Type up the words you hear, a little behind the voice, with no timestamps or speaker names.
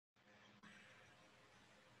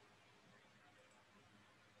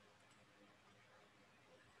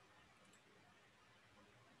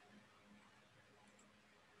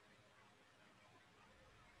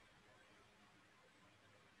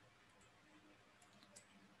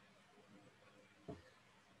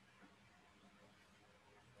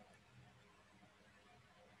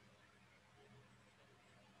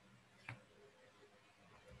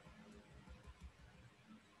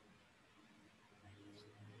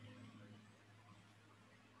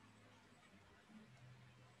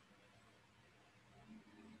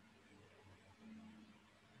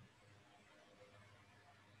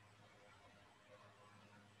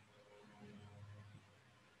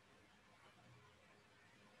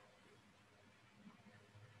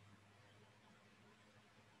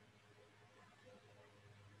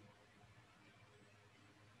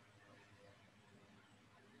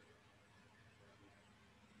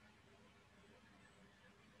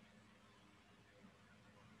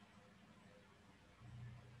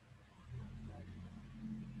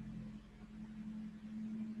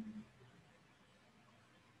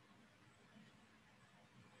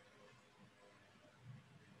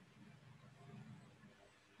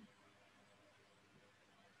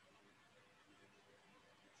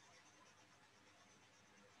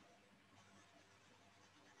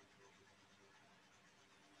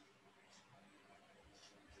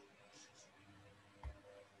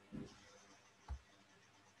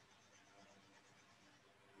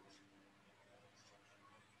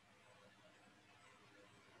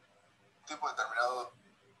tipo determinado.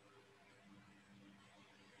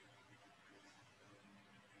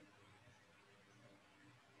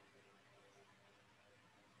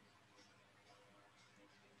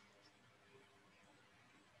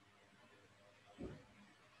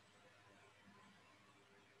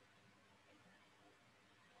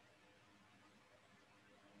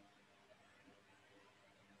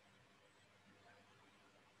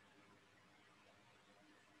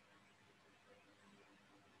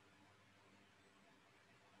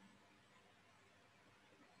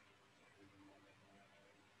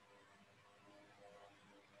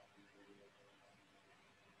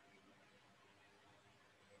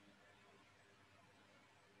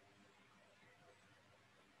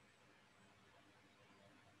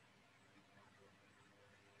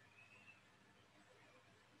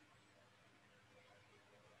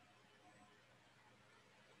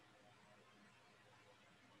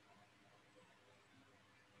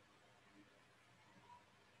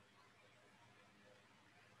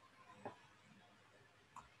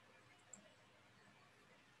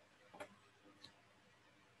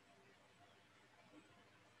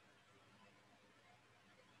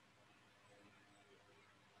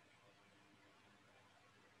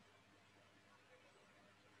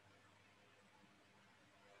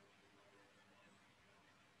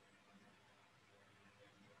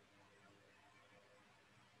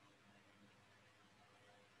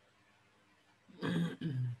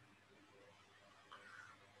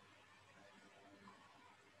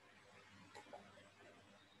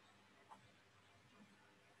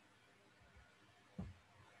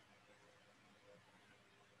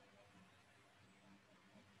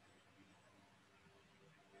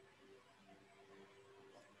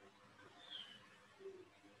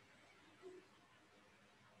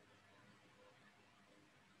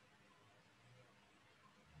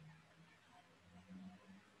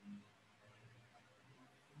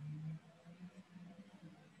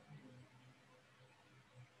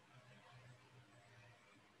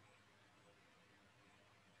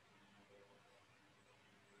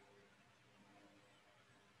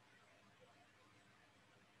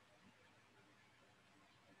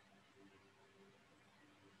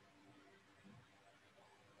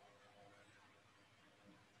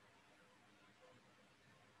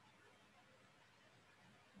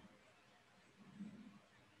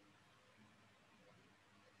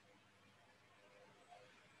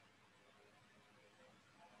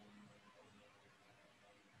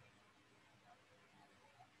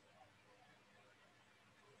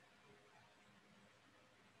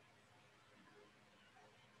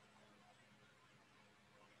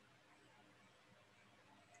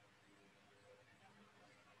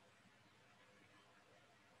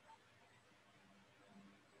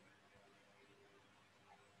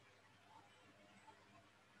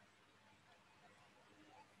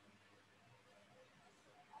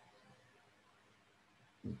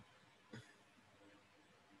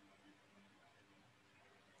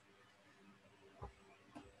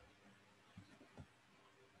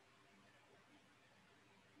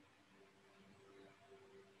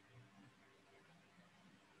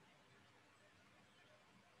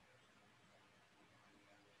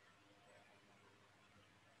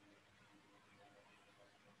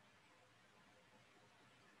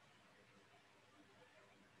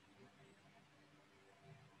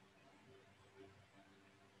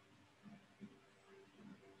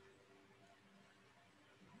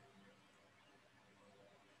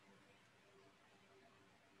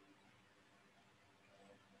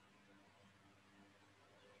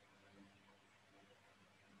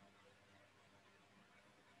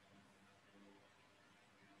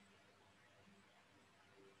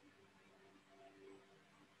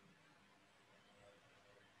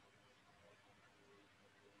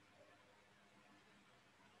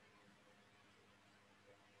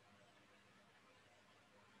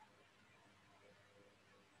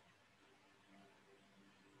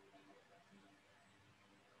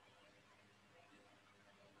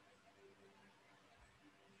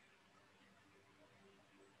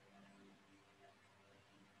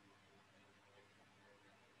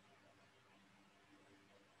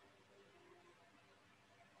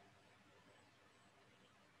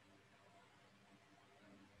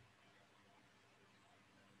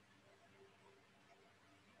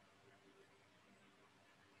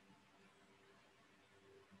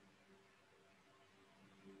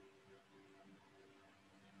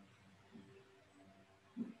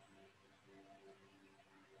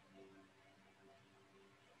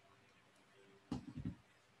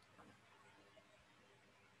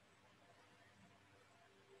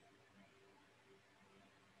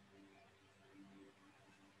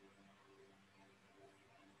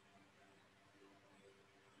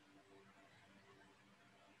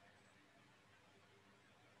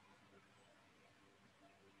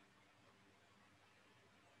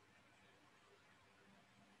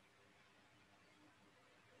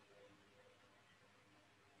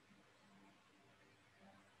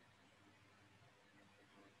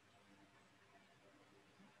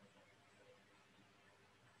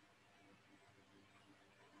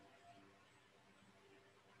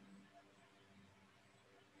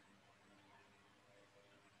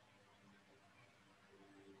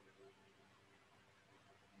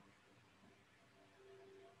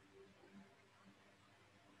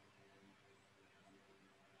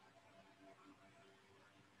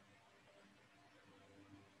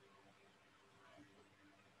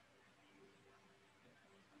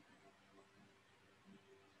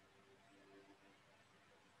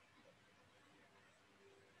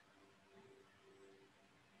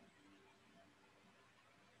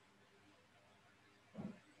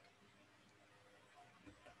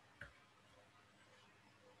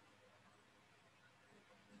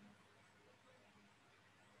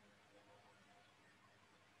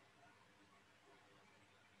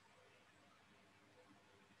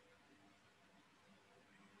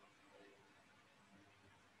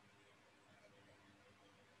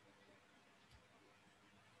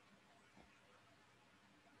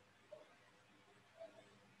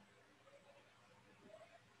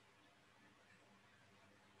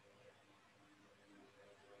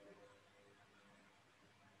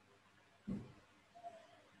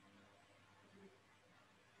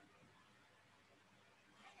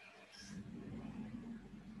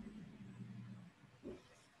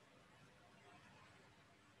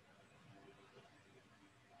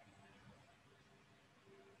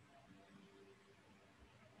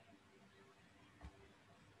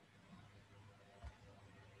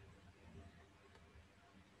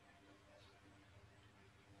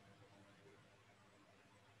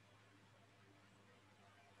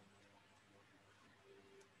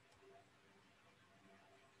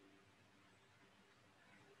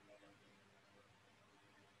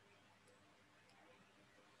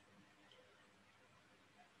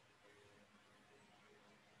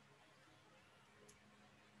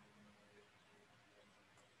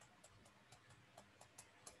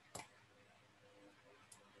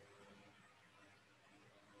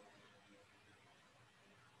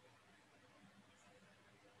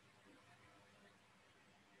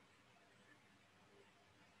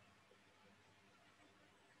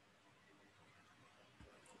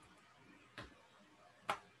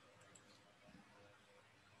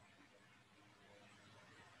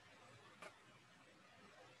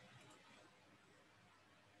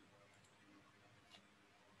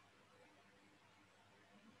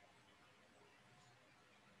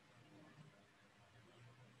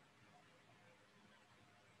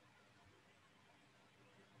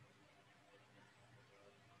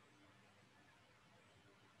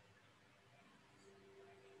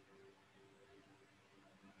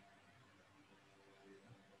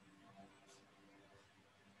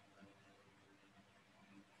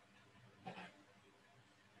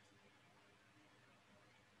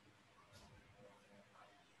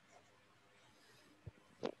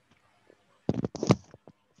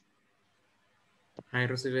 Hi,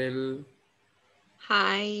 Rosibel.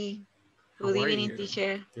 Hi. Good How are evening, you?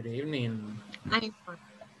 teacher. Good evening. I'm fine.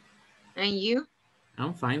 And you?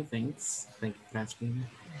 I'm fine, thanks. Thank you for asking.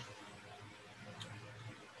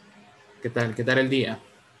 ¿Qué tal? ¿Qué tal el día?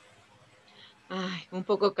 Ay, un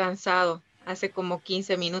poco cansado. Hace como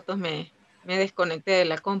 15 minutos me desconecté de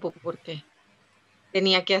la compu porque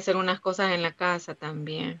tenía que hacer unas cosas en la casa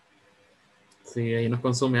también. Sí, ahí nos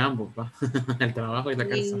consume ambos, ¿va? El trabajo y la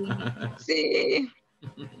casa. Sí,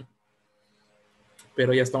 sí,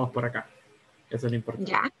 Pero ya estamos por acá. Eso es lo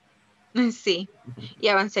importante. ya, sí. Y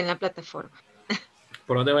avancé en la plataforma.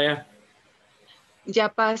 ¿Por dónde vaya? Ya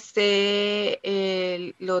pasé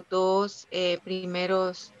los dos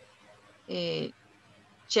primeros check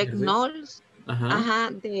Ejercicios. nulls, Ajá. ajá,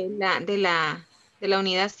 de la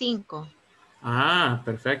unidad 5. Ah,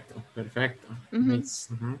 perfecto, perfecto. Ujú.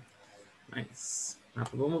 Nice. Nice. Ah,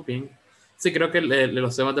 pues vamos bien. Sí, creo que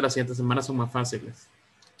los temas de la siguiente semana son más fáciles.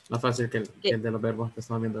 Más fácil que el de los verbos que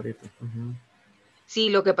estamos viendo ahorita. Sí,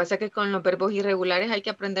 lo que pasa es que con los verbos irregulares hay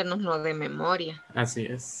que aprendernoslo de memoria, Así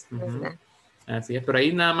es. ¿verdad? Así es. Pero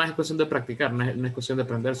ahí nada más es cuestión de practicar, no es cuestión de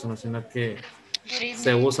aprenderse, sino que Good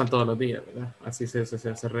se evening. usan todos los días, ¿verdad? Así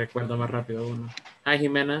se recuerda más rápido uno. Hi,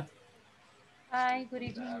 Jimena. Hi, good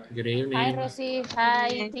evening. Good Hi, evening. Rosie.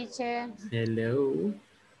 Hi, Bien. teacher. Hello.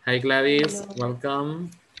 Hi, Gladys. Hello. Welcome.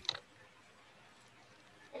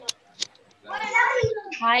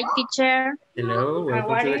 Hi, teacher. Hello. How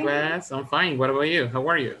Welcome are to the you? class. I'm fine. What about you? How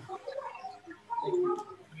are you?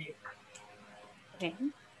 Okay.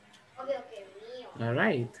 All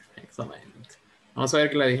right. Excellent. Vamos a ver,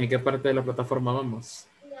 Gladys, ¿en qué parte de la plataforma vamos?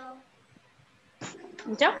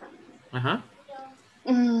 ¿Yo? Ajá.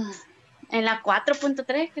 En la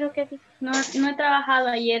 4.3 creo que no he trabajado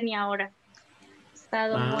ayer ni ahora. He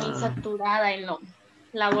estado muy Ah, saturada en lo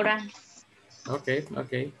laboral. ok.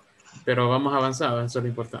 Pero vamos avanzados, eso es lo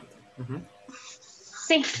importante.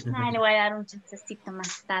 Sí, le voy a dar un chancecito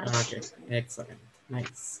más tarde. Ok, excellent.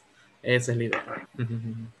 Nice. Esa es la idea.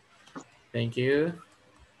 Thank you.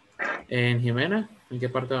 En Jimena, ¿en qué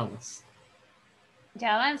parte vamos?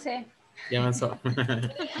 Ya avancé. Ya avanzó.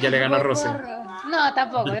 Ya le ganó a Voy Rosy. por... No,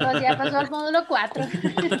 tampoco. Rosy ya pasó al módulo 4.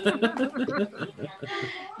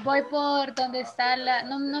 Voy por donde está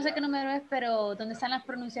no sé qué número es, pero donde están las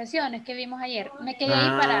pronunciaciones que vimos ayer. Me quedé ahí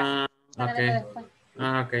Ah, para ok. verlo después.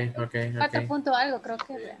 Ah, ok. 4 punto algo, creo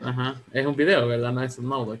que. Ajá. Es un video, ¿verdad? No es un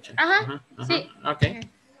módulo. Ajá, Ajá. sí. Ok.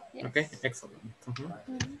 Ok, Yes. excellent.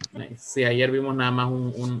 Nice. Sí, ayer vimos nada más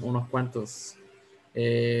unos cuantos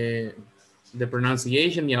de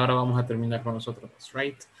pronunciation y ahora vamos a terminar con nosotros,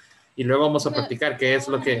 right? Y luego vamos a practicar, que es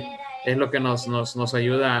lo que nos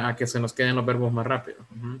ayuda a que se nos queden los verbos más rápido.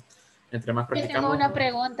 Entre más Yo tengo practicamos, una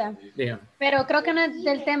pregunta, dígame. pero creo que no es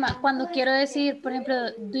del tema. Cuando quiero decir, por ejemplo,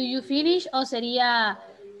 do you finish o sería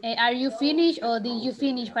are you finished o did you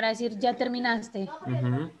finish para decir ya terminaste.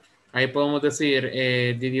 Ahí podemos decir,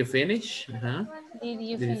 did you finish? Did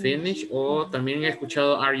you Did you finish? finish? O también he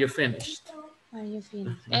escuchado, are you finished? Are you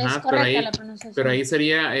finished? Es Ajá, correcta la pero pronunciación. ahí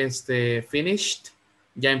sería finished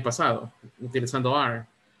ya en pasado, utilizando are.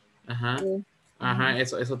 Ajá. Sí. Ajá,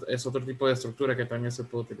 eso es otro tipo de estructura que también se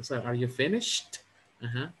puede utilizar. Are you finished?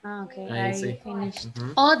 Ajá. Ah, ok. Ahí Are you sí. finished?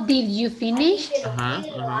 O did you finish?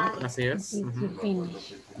 Ajá, así es. Did you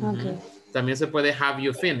finish? Ok. También se puede have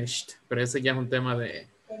you finished, pero ese ya es un tema de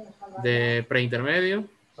preintermedio,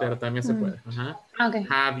 pero también se puede. Ajá. Ok.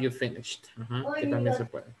 Have you finished? Ajá, que también se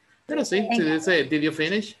puede. Pero sí, si Thank you. dice did you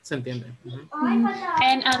finish, se entiende.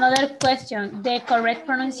 And another question, the correct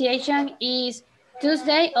pronunciation is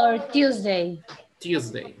Tuesday or Tuesday?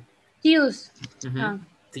 Tuesday. Tuesday. Ujú.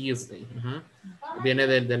 Tuesday. Ajá. Viene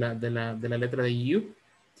de la letra de you.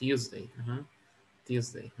 Tuesday. Ajá.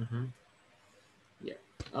 Tuesday. Ajá. Yeah.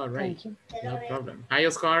 All right. Thank you. No problem. Hi,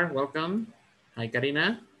 Oscar. Welcome. Hi,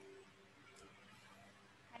 Karina.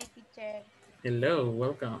 Hi, teacher. Hello.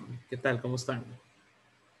 Welcome. ¿Qué tal? ¿Cómo están?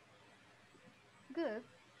 Good.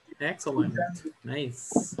 Excellent.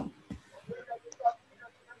 Nice.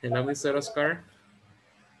 Hello, Mr. Oscar.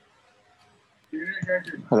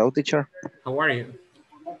 Hello, teacher. How are you?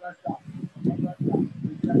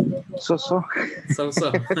 So. So.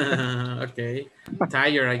 Okay.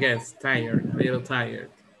 Tired, I guess. Tired. A little tired.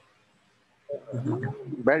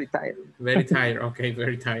 Very tired. Very tired. Okay,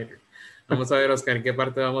 very tired. Vamos a ver, Oscar, ¿en qué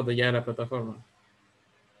parte vamos de ya de la plataforma?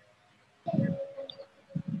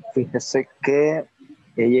 Fíjese que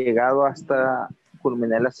he llegado hasta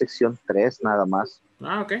culminar la sección 3 nada más.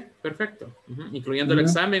 Ah, ok, perfecto. ¿Incluyendo el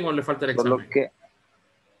examen o le falta el Solo examen?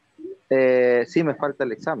 que sí me falta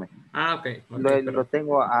el examen. Ah, ok. Lo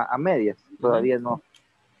tengo a medias. Todavía no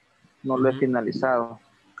lo he finalizado.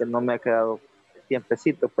 Que no me ha quedado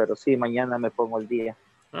tiempecito, pero sí, mañana me pongo el día.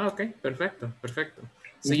 Ah, ok, perfecto, perfecto.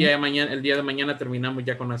 Sí, ya mañana, el día de mañana terminamos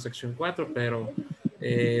ya con la sección 4, pero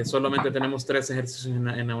solamente tenemos 3 ejercicios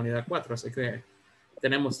en la unidad 4, así que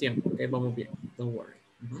tenemos tiempo, ok, vamos bien, don't worry.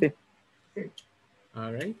 Sí.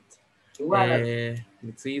 All right.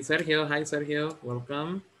 Let's see, Sergio, hi Sergio,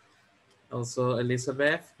 welcome. Also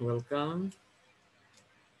Elizabeth, welcome.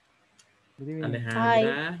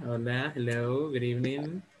 Alejandra, hi. Hola, hello, good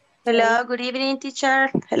evening. Hello, good evening,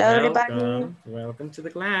 teacher. Hello, everybody. Welcome to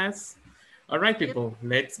the class. All right, people,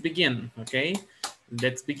 let's begin, okay?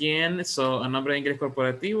 Let's begin. So, a nombre de Inglés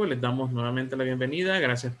Corporativo, les damos nuevamente la bienvenida.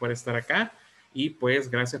 Gracias por estar acá. Y pues,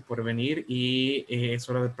 gracias por venir. Y es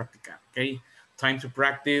hora de practicar, okay? Time to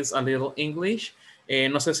practice a little English.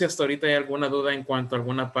 No sé si hasta ahorita hay alguna duda en cuanto a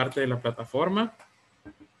alguna parte de la plataforma.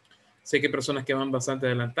 Sé que hay personas que van bastante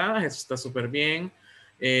adelantadas. Eso está súper bien.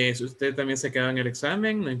 Si usted también se queda en el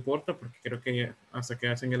examen, no importa, porque creo que hasta que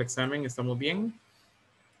hacen el examen estamos bien.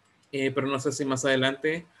 Pero no sé si más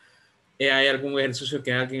adelante hay algún ejercicio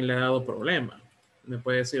que a alguien le ha dado problema. Me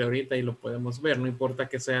puede decir ahorita y lo podemos ver. No importa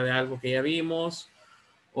que sea de algo que ya vimos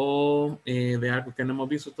o de algo que no hemos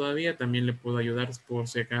visto todavía. También le puedo ayudar por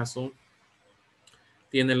si acaso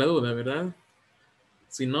tiene la duda, ¿verdad?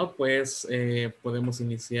 Si no, pues podemos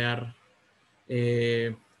iniciar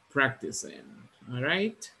practicing. All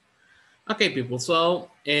right. Okay, people.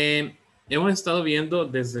 So, hemos estado viendo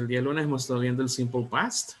desde el día lunes, hemos estado viendo el simple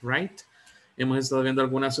past, right? Hemos estado viendo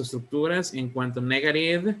algunas estructuras en cuanto a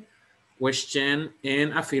negative, question,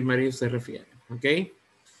 and affirmative se refiere, ok?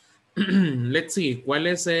 Let's see, ¿cuál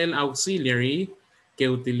es el auxiliary que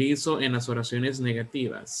utilizo en las oraciones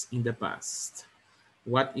negativas in the past?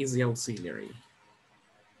 What is the auxiliary?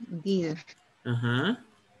 Did.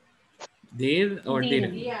 Did or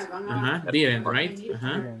didn't? Didn't, right?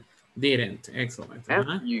 Didn't. Excellent.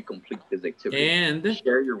 After you complete this activity, and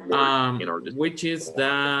share your work in our which is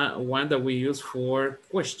the one that we use for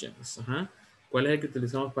questions. ¿Cuál es el que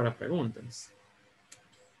utilizamos para preguntas?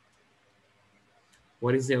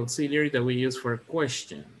 What is the auxiliary that we use for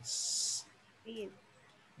questions?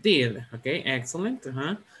 Did. Okay, excellent.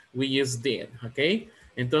 We use did. Okay.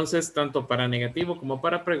 Entonces, tanto para negativo como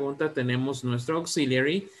para pregunta tenemos nuestro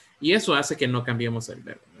auxiliary y eso hace que no cambiemos el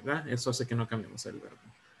verbo, ¿verdad? Eso hace que no cambiemos el verbo.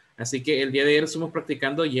 Así que el día de ayer estamos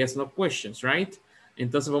practicando yes, no questions, right?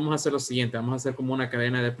 Entonces vamos a hacer lo siguiente. Vamos a hacer como una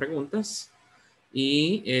cadena de preguntas.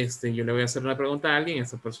 Y yo le voy a hacer una pregunta a alguien.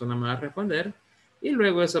 Esa persona me va a responder. Y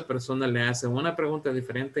luego esa persona le hace una pregunta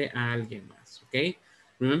diferente a alguien más, ¿ok?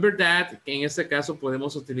 Remember that, que en este caso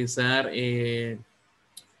podemos utilizar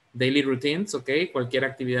daily routines, ¿ok? Cualquier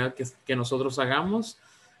actividad que nosotros hagamos.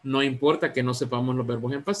 No importa que no sepamos los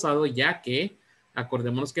verbos en pasado, ya que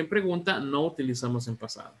acordémonos que en pregunta no utilizamos en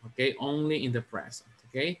pasado, okay? Only in the present,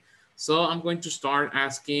 okay? So I'm going to start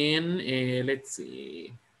asking, let's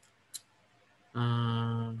see.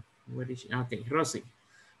 Where is she? Okay, Rosie.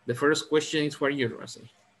 The first question is for you, Rosie.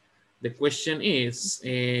 The question is,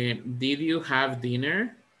 did you have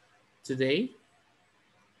dinner today?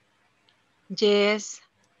 Yes.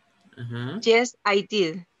 Yes, I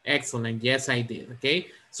did. Excellent. Yes, I did. Okay.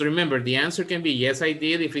 So remember, the answer can be yes, I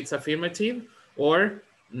did if it's affirmative, or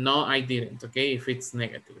no, I didn't. Okay, if it's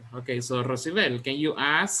negative. Okay, so Rosibel, can you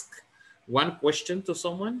ask one question to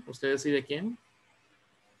someone? ¿Usted decide quién?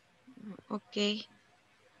 Okay.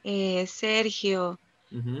 Sergio,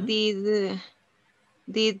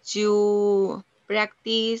 did you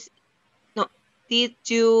practice? No, did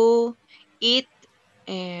you eat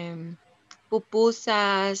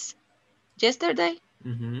pupusas yesterday?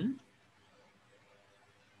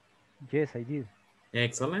 Yes, I did.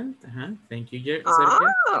 Excellent. Thank you, Sergio.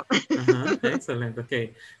 Oh. Excellent.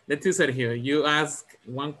 Okay. Let's see, Sergio. You ask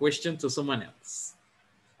one question to someone else.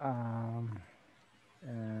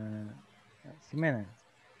 Ximena.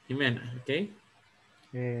 Jimena, okay.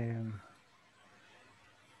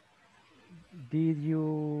 Did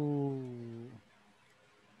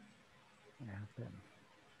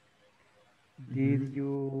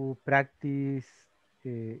you practice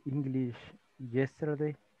English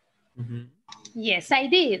yesterday? Yes, I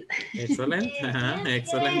did. Excellent.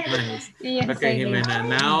 Excellent. Nice. Yes, okay, I did. Jimena.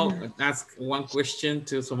 Now ask one question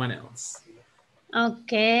to someone else.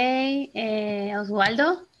 Okay.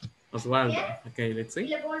 Oswaldo. Oswaldo. Okay, let's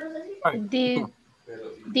see.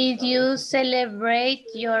 Did you celebrate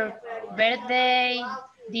your birthday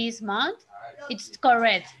this month? It's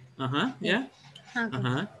correct. Yeah.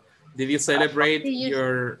 Okay. Did you celebrate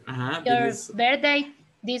your birthday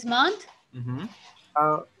this month?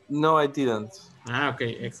 No, I didn't.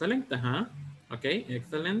 Okay, excellent. Okay,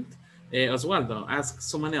 excellent. Oswaldo, ask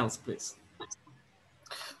someone else, please.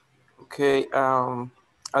 Okay.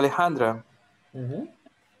 Alejandra,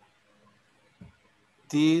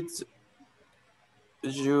 did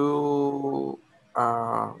you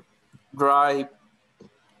drive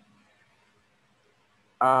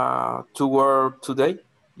to work today?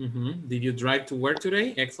 Did you drive to work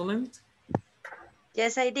today? Excellent.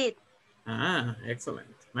 Yes, I did. Ah,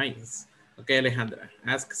 excellent. Nice. Okay, Alejandra,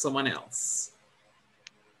 ask someone else.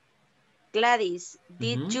 Gladys,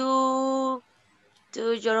 did you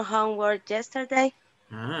do your homework yesterday?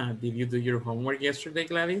 Ah, did you do your homework yesterday,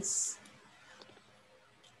 Gladys?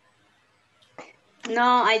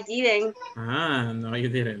 No, I didn't. Ah, no, you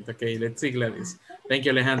didn't. Okay, let's see, Gladys. Thank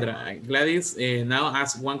you, Alejandra. Gladys, now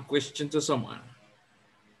ask one question to someone.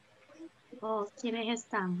 Oh, ¿quiénes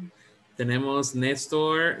están? Tenemos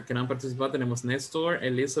Néstor, que no han participado. Tenemos Néstor,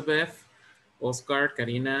 Elizabeth, Oscar,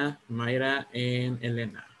 Karina, Mayra, and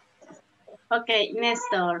Elena. Okay,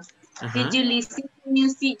 Nestor. Did you listen to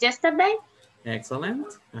music yesterday?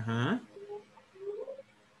 Excellent.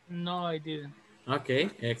 No, I didn't. Okay,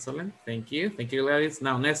 excellent. Thank you. Thank you, Gladys.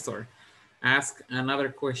 Now, Nestor, ask another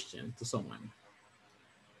question to someone.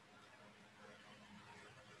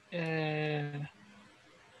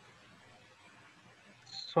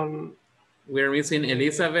 We're missing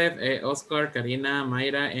Elizabeth, Oscar, Karina,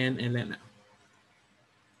 Mayra, and Elena.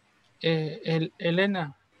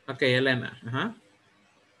 Elena. Okay, Elena.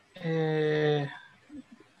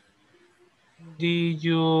 Did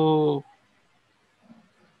you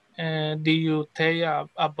take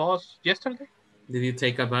a bus yesterday? Did you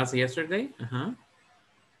take a bus yesterday?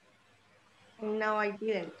 No, I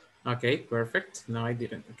didn't. Okay, perfect. No, I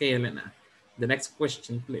didn't. Okay, Elena. The next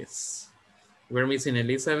question, please. We're missing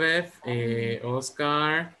Elizabeth,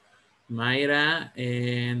 Oscar, Mayra,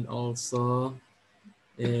 and also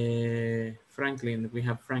Franklin. We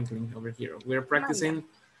have Franklin over here. We're practicing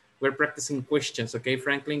questions, okay,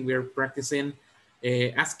 Franklin? We're practicing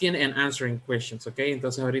asking and answering questions, okay?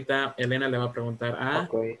 Entonces ahorita Elena le va a preguntar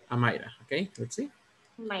a Mayra, okay? Let's see.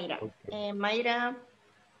 Mayra. Mayra,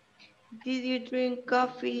 did you drink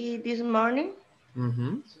coffee this morning?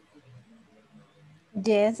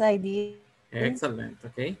 Yes, I did. Excellent,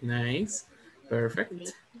 okay, nice,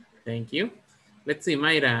 perfect, thank you. Let's see,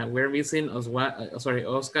 Mayra, we're missing Oscar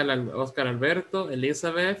Alberto,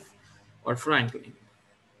 Elizabeth, or Franklin?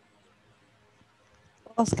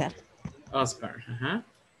 Oscar. Oscar,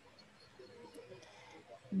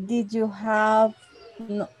 Did you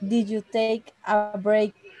take a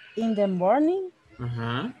break in the morning?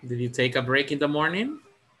 Did you take a break in the morning?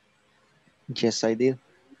 Yes, I did.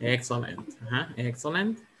 Excellent,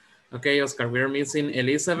 excellent. Okay, Oscar, we're missing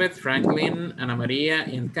Elizabeth, Franklin, Ana María,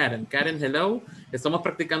 and Karen. Karen, hello. Estamos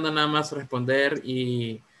practicando nada más responder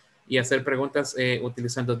y hacer preguntas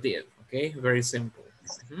utilizando did, okay? Very simple.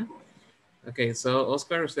 Okay, so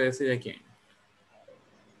Oscar, usted decide quién.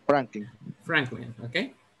 Franklin. Franklin,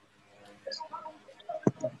 okay.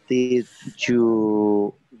 Did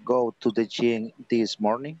you go to the gym this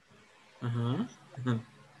morning?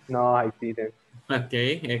 No, I didn't.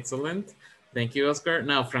 Okay, excellent. Thank you, Oscar.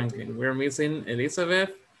 Now, Franklin, we're missing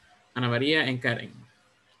Elizabeth, Ana María, and Karen.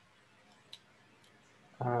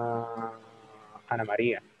 Ana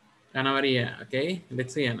María. Ana María, okay.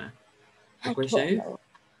 Let's see, Ana. The question is?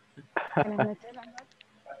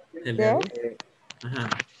 Hello.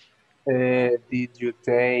 Did you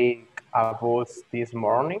take a bus this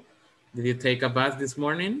morning? Did you take a bus this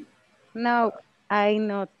morning? No,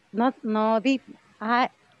 no,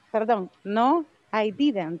 I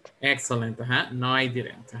didn't. Excellent. No, I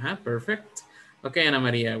didn't. Perfect. Okay, Ana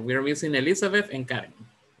María, we're missing Elizabeth and Karen.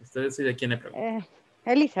 Usted decide quién le pregunta.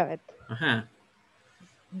 Elizabeth.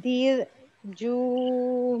 Did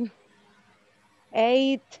you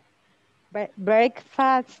eat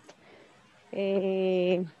breakfast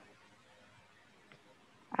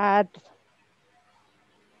at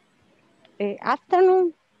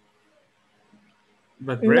afternoon?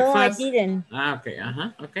 But breakfast? No, I didn't. Okay,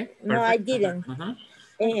 okay. Perfect. No, I didn't.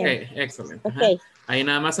 Okay, excellent. Okay. Ahí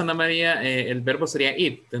nada más, Ana María, el verbo sería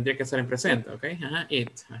eat, tendría que estar en presente, ok?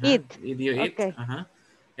 Eat. Eat. Did you eat? Okay.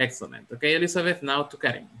 Excellent. Okay, Elizabeth, now to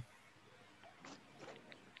Karen.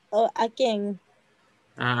 Oh, ¿a quién?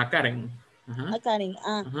 A Karen. A Karen.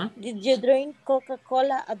 Did you drink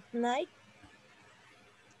Coca-Cola at night?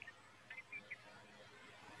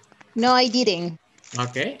 No, I didn't.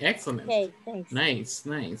 Okay, excellent. Okay, thanks.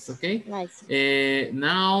 Nice, okay. Nice.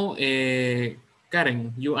 Now,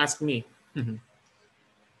 Karen, you ask me.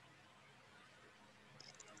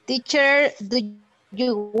 Teacher, do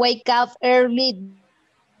you wake up early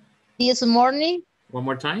this morning? One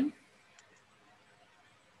more time.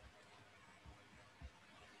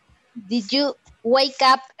 Did you wake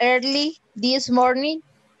up early this morning?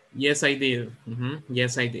 Yes, I did.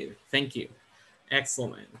 Yes, I did. Thank you.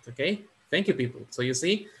 Excellent. Okay. Thank you, people. So you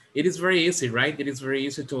see, it is very easy, right? It is very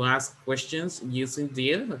easy to ask questions using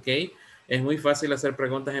did. Okay. Es muy fácil hacer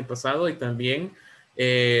preguntas en pasado y también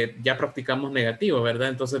ya practicamos negativo, ¿verdad?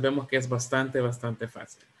 Entonces vemos que es bastante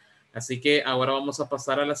fácil. Así que ahora vamos a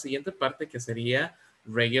pasar a la siguiente parte que sería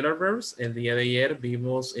regular verbs. El día de ayer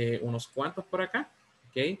vimos unos cuantos por acá.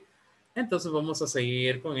 Ok. Entonces vamos a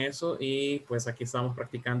seguir con eso y pues aquí estamos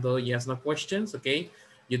practicando yes, no questions, okay?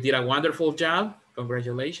 You did a wonderful job.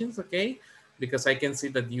 Congratulations, okay? Because I can see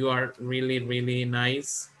that you are really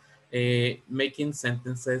nice making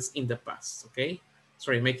sentences in the past, okay?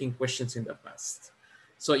 Sorry, making questions in the past.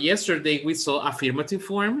 So yesterday we saw affirmative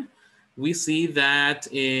form. We see that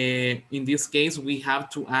in this case we have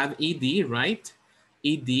to add ed, right?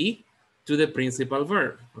 Ed to the principal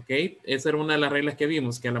verb, ¿ok? Esa era una de las reglas que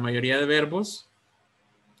vimos, que a la mayoría de verbos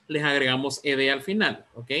les agregamos ed al final,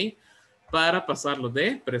 ¿ok? Para pasarlo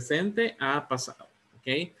de presente a pasado, ¿ok?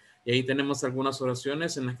 Y ahí tenemos algunas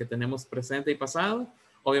oraciones en las que tenemos presente y pasado.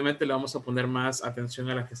 Obviamente le vamos a poner más atención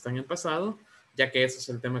a las que están en pasado, ya que ese es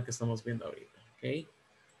el tema que estamos viendo ahorita, ¿ok?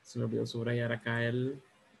 Se me olvidó subrayar acá el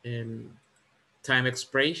time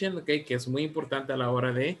expression, ¿ok? Que es muy importante a la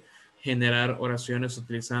hora de generar oraciones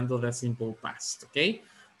utilizando the simple past, ¿ok?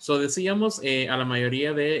 So decíamos a la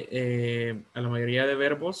mayoría de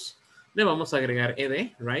verbos le vamos a agregar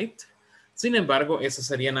ed, right? Sin embargo, ese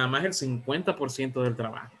sería nada más el 50% del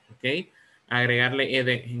trabajo, ¿ok? Agregarle ed.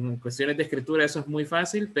 En cuestiones de escritura eso es muy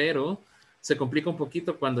fácil, pero se complica un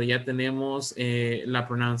poquito cuando ya tenemos la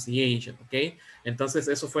pronunciation, ¿ok? Entonces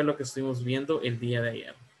eso fue lo que estuvimos viendo el día de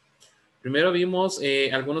ayer. Primero vimos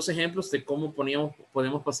algunos ejemplos de cómo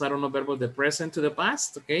podemos pasar unos verbos de present to the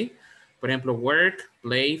past, ¿ok? Por ejemplo, work,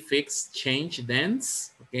 play, fix, change,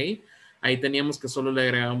 dance, ¿ok? Ahí teníamos que solo le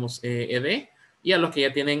agregamos ed y a los que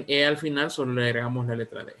ya tienen e al final solo le agregamos la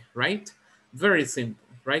letra d, right? Very simple,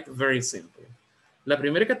 right? Very simple. La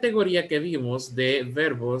primera categoría que vimos de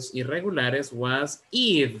verbos irregulares was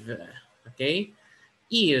id, ¿ok?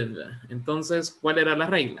 Id. Entonces, ¿cuál era la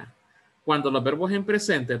regla? Cuando los verbos en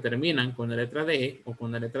presente terminan con la letra D o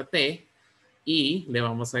con la letra T y le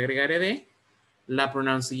vamos a agregar ed, la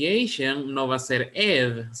pronunciation no va a ser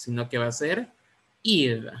ed, sino que va a ser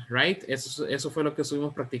id, right? Eso fue lo que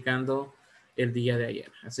estuvimos practicando el día de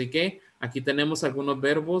ayer. Así que aquí tenemos algunos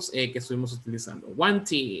verbos que estuvimos utilizando.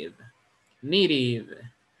 Wanted, needed,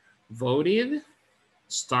 voted,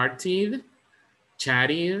 started,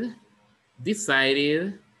 chatted,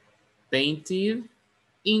 decided, painted,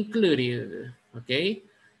 included, ¿ok?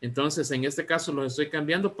 Entonces, en este caso los estoy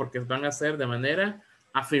cambiando porque van a ser de manera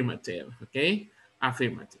affirmative, ¿ok?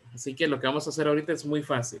 Affirmative. Así que lo que vamos a hacer ahorita es muy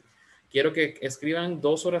fácil. Quiero que escriban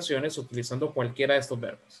dos oraciones utilizando cualquiera de estos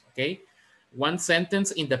verbos, ¿ok? One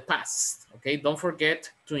sentence in the past, ¿ok? Don't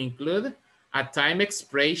forget to include a time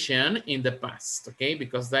expression in the past, ¿ok?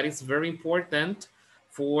 Because that is very important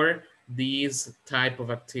for these type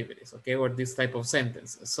of activities, ¿ok? Or this type of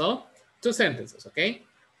sentences. So, two sentences, ¿ok?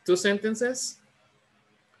 Two sentences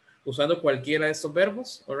usando cualquiera de estos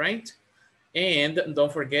verbos, all right? And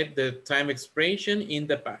don't forget the time expression in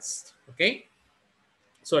the past, ¿ok?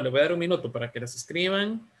 So, le voy a dar un minuto para que las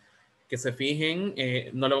escriban, que se fijen,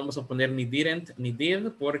 no le vamos a poner ni didn't ni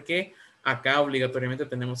did, porque acá obligatoriamente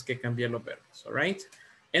tenemos que cambiar los verbos, all right?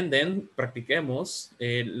 And then practiquemos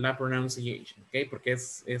la pronunciation, ¿ok? Porque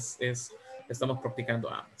estamos practicando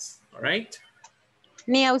ambas, all right?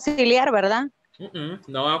 Ni auxiliar, ¿verdad?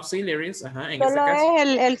 No auxiliaries, ajá, en Solo este caso.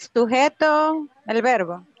 es el sujeto, el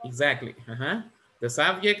verbo. Exactly, ajá. The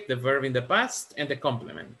subject, the verb in the past, and the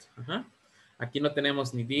complement. Ajá. Aquí no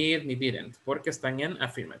tenemos ni did ni didn't, porque están en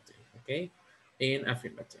affirmative, ¿ok? En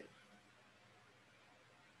affirmative.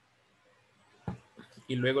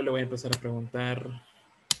 Y luego le voy a empezar a preguntar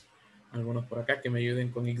a algunos por acá que me ayuden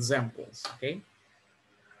con examples, ¿ok?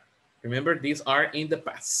 Remember, these are in the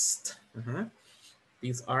past. Ajá.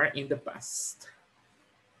 These are in the past.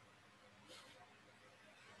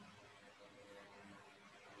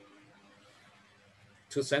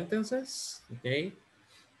 Two sentences, okay,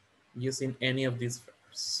 using any of these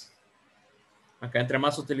verbs. Acá entre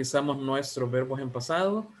más utilizamos nuestros verbos en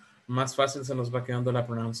pasado, más fácil se nos va quedando la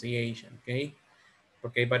pronunciation, ok,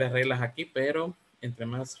 porque hay varias reglas aquí, pero entre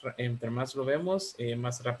más lo vemos,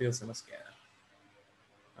 más rápido se nos queda.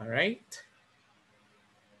 All right.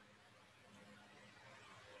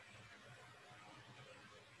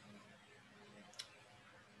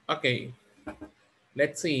 Okay.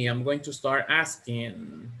 Let's see, I'm going to start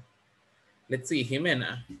asking. Let's see,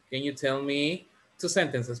 Jimena, can you tell me two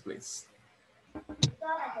sentences, please?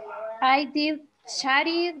 I did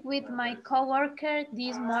chatted with my coworker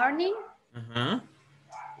this morning.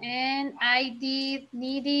 And I did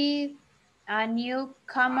needed a new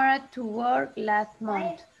camera to work last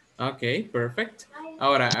month. Ok, perfect.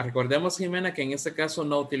 Ahora, recordemos, Jimena, que en este caso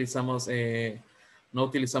no utilizamos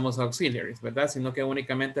auxiliaries, ¿verdad? Sino que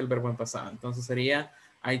únicamente el verbo en pasado. Entonces sería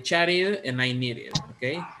I chatted and I needed, ¿ok?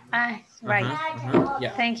 Right.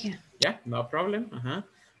 Yeah. Thank you. Yeah, no problem.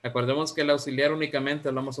 Recordemos que el auxiliar únicamente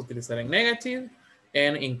lo vamos a utilizar en negative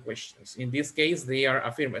and in questions. In this case, they are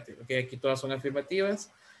affirmative, ¿ok? Aquí todas son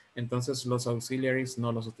afirmativas, entonces los auxiliaries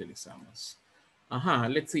no los utilizamos.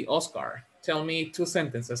 Let's see, Oscar. Tell me 2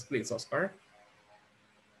 sentences, please, Oscar.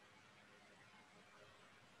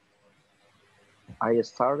 I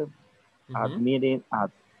started at meeting at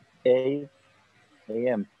 8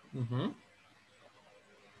 a.m.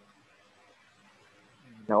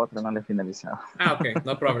 La otra no le he finalizado. Okay,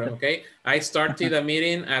 no problem, okay. I started a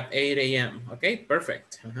meeting at 8 a.m. Okay,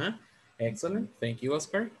 perfect. Excellent, thank you,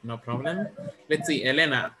 Oscar. No problem. Let's see,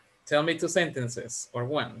 Elena, tell me 2 sentences, or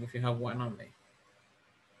 1, if you have 1 only.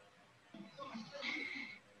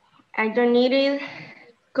 I don't need it,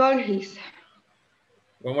 call his.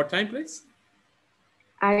 One more time, please.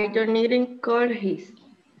 I don't need it, call his.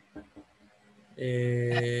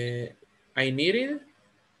 I need it.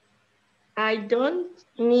 I don't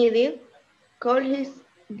need it, call his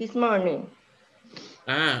this morning.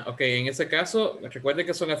 Ok, en ese caso, recuerde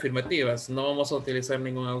que son afirmativas, no vamos a utilizar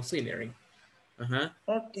ningún auxiliary.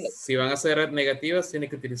 Okay. Si van a ser negativas, tiene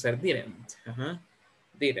que utilizar didn't.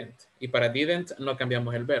 Didn't. Y para didn't no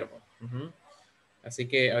cambiamos el verbo. Así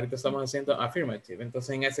que ahorita estamos haciendo affirmative.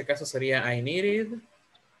 Entonces en ese caso sería I needed.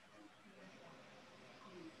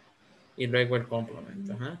 Y luego el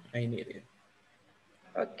complemento. I needed.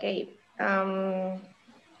 Okay. I'm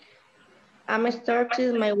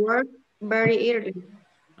starting my work very early.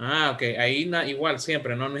 Ok. Ahí igual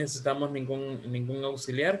siempre no necesitamos ningún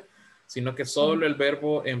auxiliar, sino que solo el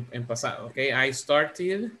verbo en pasado. Ok. I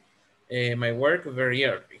started my work very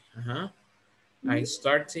early. I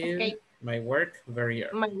started my work very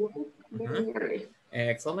early. My work very early.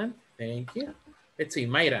 Excellent. Thank you. Let's see,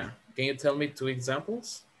 Mayra, can you tell me 2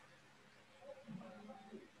 examples?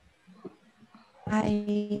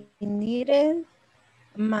 I needed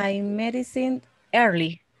my medicine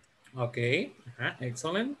early. Okay.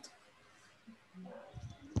 Excellent.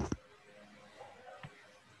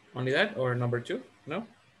 Only that or number 2? No?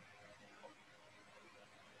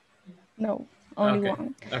 No, only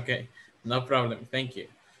one. Okay, no problem. Thank you.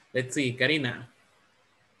 Let's see, Karina.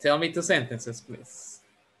 Tell me 2 sentences, please.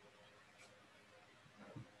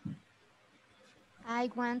 I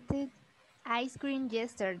wanted ice cream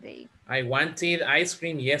yesterday. I wanted ice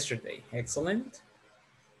cream yesterday. Excellent.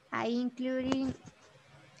 I included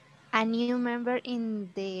a new member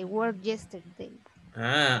in the work yesterday.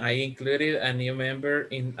 I included a new member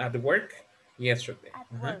at work yesterday.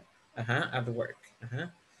 At work.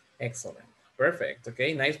 Excellent. Perfect.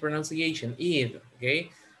 Okay, nice pronunciation. Ed.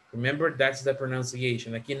 Okay, remember that's the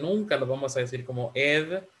pronunciation. Aquí nunca lo vamos a decir como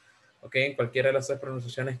ed. Okay, en cualquiera de las 3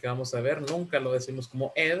 pronunciaciones que vamos a ver, nunca lo decimos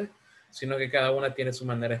como ed, sino que cada una tiene su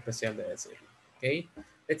manera especial de decirlo. Okay,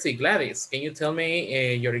 let's see, Gladys, can you tell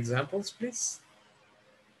me your examples, please?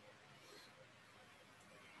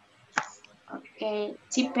 Okay,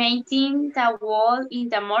 she painted the wall in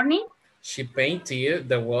the morning. She painted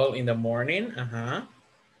the wall in the morning.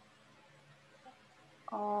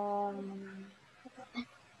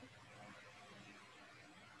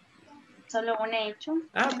 Solo una he hecho.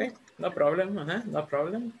 Okay, no problem. No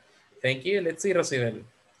problem. Thank you. Let's see, Rosibel.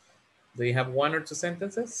 Do you have 1 or 2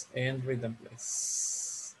 sentences? And read them,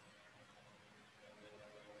 please.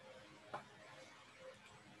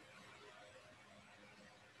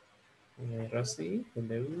 Rosy,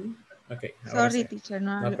 hello. Okay. Sorry, teacher,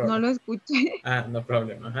 no lo escuché. No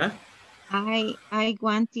problem. I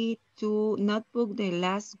wanted to notebook the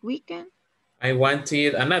last weekend. I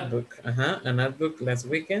wanted a notebook. A notebook last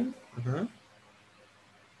weekend.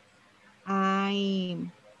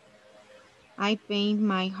 I paint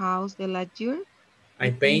my house the last year.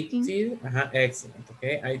 I painted. Excellent.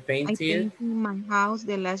 Okay. I painted my house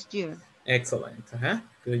the last year. Excellent.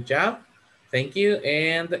 Good job. Thank you.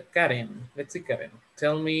 And Karen. Let's see, Karen.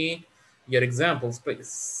 Tell me your examples,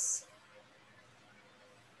 please.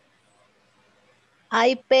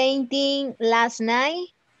 I painted last night.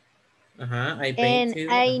 I painted.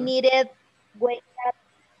 And I needed wake up.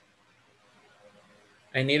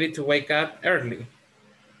 I needed to wake up early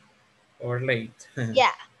or late.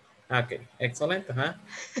 Yeah. Okay, excellent.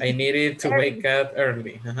 I needed to wake up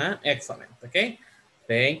early. Excellent. Okay,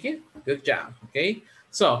 thank you. Good job. Okay,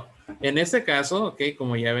 so En este caso, ok,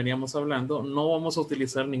 como ya veníamos hablando, no vamos a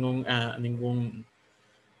utilizar ningún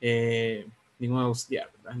auxiliar,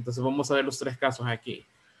 ¿verdad? Entonces vamos a ver los tres casos aquí.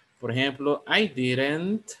 Por ejemplo, I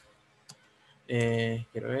didn't.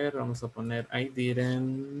 Quiero ver, vamos a poner I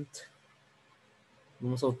didn't.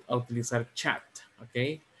 Vamos a utilizar chat,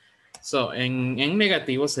 ok. So, en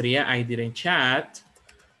negativo sería I didn't chat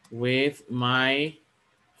with my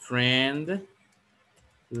friend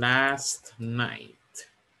last night,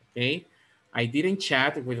 ok. I didn't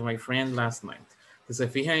chat with my friend last night. Si se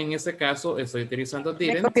fijan en este caso, estoy utilizando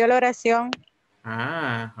didn't. Me copió la oración.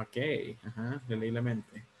 Ah, ok. Ajá, le leí la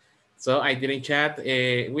mente. So, I didn't chat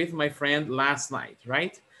with my friend last night,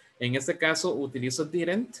 right? En este caso, utilizo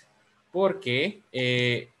didn't porque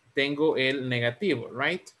tengo el negativo,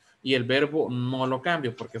 right? Y el verbo no lo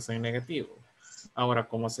cambio porque soy negativo. Ahora,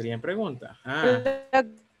 ¿cómo sería en pregunta?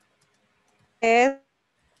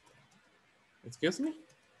 Excuse me.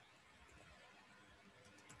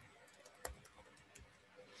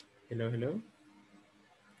 Hello, hello.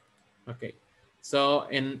 Ok. So,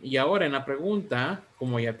 y ahora en la pregunta,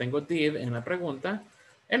 como ya tengo did en la pregunta,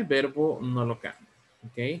 el verbo no lo cambia.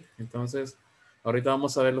 Ok. Entonces, ahorita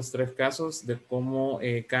vamos a ver los tres casos de cómo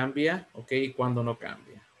cambia, ok, y cuándo no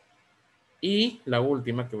cambia. Y la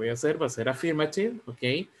última que voy a hacer va a ser affirmative, ok.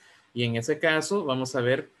 Y en ese caso vamos a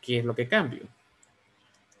ver qué es lo que cambio.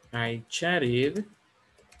 I chatted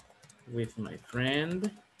with my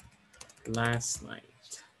friend last night.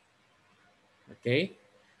 Ok.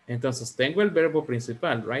 Entonces tengo el verbo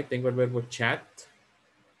principal, right? Tengo el verbo chat.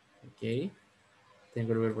 Ok.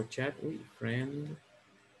 Tengo el verbo chat. Uy, friend.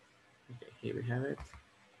 Ok, here we have it.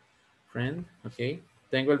 Friend, ok.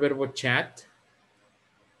 Tengo el verbo chat.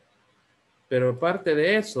 Pero aparte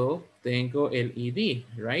de eso, tengo el ed,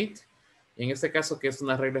 right? En este caso, que es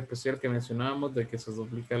una regla especial que mencionábamos de que se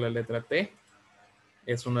duplica la letra T.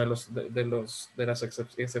 Es una de las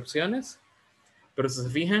excepciones. Pero si se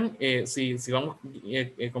fijan, si vamos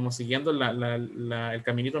como siguiendo el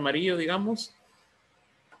caminito amarillo, digamos,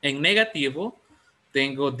 en negativo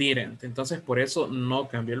tengo didn't. Entonces, por eso no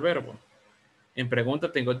cambio el verbo. En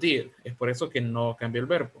pregunta tengo did. Es por eso que no cambio el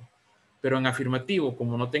verbo. Pero en afirmativo,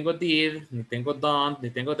 como no tengo did, ni tengo don't,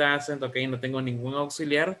 ni tengo doesn't, ok, no tengo ningún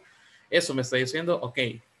auxiliar, eso me está diciendo, ok,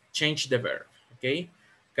 change the verb, ok,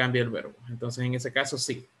 cambia el verbo. Entonces, en ese caso,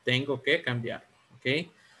 sí, tengo que cambiarlo, ok.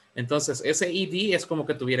 Entonces, ese ed es como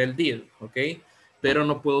que tuviera el did, ok, pero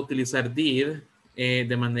no puedo utilizar did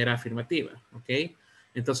de manera afirmativa, ok.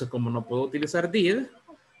 Entonces, como no puedo utilizar did,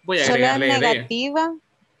 voy a agregarle Solo en ed. negativa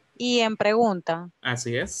y en pregunta.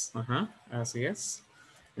 Así es, ajá, así es.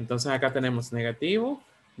 Entonces acá tenemos negativo,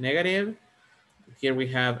 negative. Here we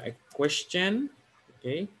have a question.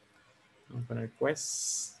 Okay. Vamos a poner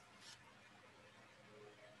quest.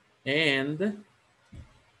 And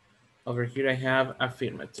over here I have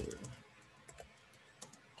affirmative.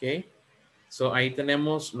 Okay. So ahí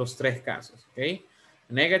tenemos los tres casos. Okay.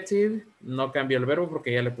 Negative, no cambio el verbo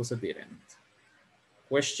porque ya le puse didn't.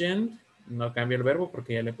 Question, no cambio el verbo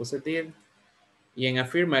porque ya le puse did. Y en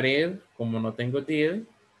affirmative, como no tengo did,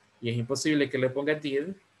 y es imposible que le ponga did,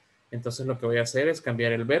 entonces lo que voy a hacer es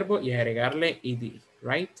cambiar el verbo y agregarle ed,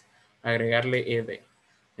 right? Agregarle ed.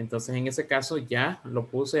 Entonces en ese caso ya lo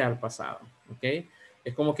puse al pasado, ¿ok?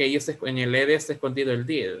 Es como que ahí en el ed está escondido el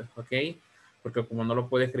did, ¿ok? Porque como no lo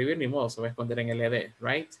puedo escribir, ni modo, se va a esconder en el ed,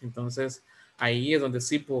 right? Entonces ahí es donde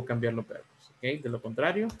sí puedo cambiar los verbos, ¿ok? De lo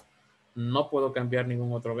contrario, no puedo cambiar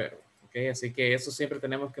ningún otro verbo, ¿ok? Así que eso siempre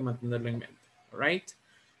tenemos que mantenerlo en mente. All right.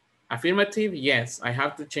 Affirmative, yes, I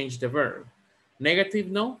have to change the verb. Negative,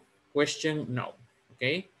 no. Question, no.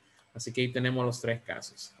 Ok. Así que ahí tenemos los tres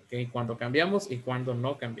casos. Ok. Cuando cambiamos y cuando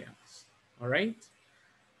no cambiamos. All right.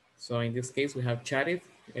 So in this case we have chatted.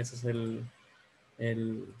 Ese es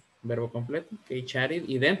el verbo completo. Ok. Chatted.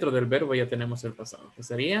 Y dentro del verbo ya tenemos el pasado. Que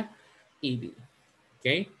sería ed.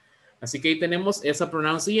 Ok. Así que ahí tenemos esa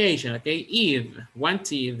pronunciation. Ok. Id,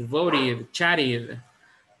 wanted, voted, chatted,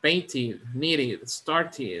 painted, needed,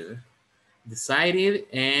 started, decided,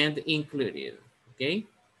 and included. Okay.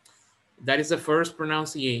 That is the first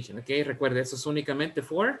pronunciation. Okay. Recuerde, eso es únicamente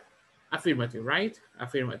for affirmative, right?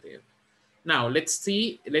 Affirmative. Now, let's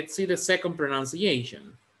see the second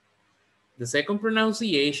pronunciation. The second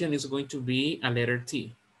pronunciation is going to be a letter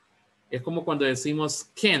T. Es como cuando decimos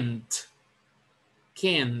can't.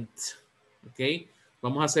 Can't. Okay.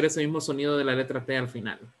 Vamos a hacer ese mismo sonido de la letra T al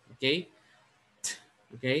final. Okay.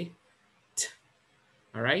 Ok.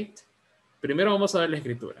 All right. Primero vamos a ver la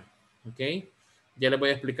escritura. Ok. Ya les voy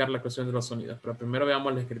a explicar la cuestión de los sonidos, pero primero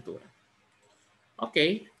veamos la escritura. Ok.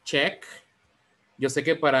 Check. Yo sé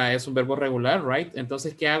que es un verbo regular, right?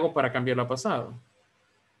 Entonces, ¿qué hago para cambiarlo a pasado?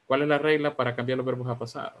 ¿Cuál es la regla para cambiar los verbos a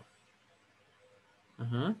pasado?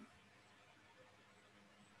 Ajá.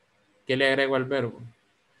 ¿Qué le agrego al verbo?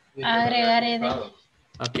 Agregar ed.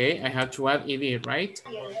 Ok, I have to add ed, right?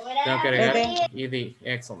 Tengo que agregar ed.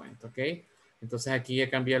 Excellent, ok. Entonces aquí ya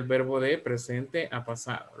cambié el verbo de presente a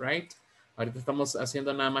pasado, right? Ahorita estamos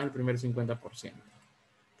haciendo nada más el primer 50%.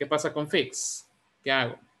 ¿Qué pasa con fix? ¿Qué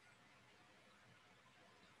hago?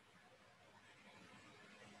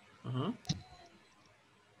 Ajá.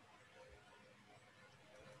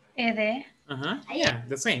 Ed. Ajá, yeah,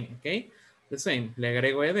 the same, ok. The same, le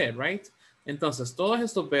agrego ed, right? Entonces, todos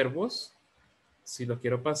estos verbos, si los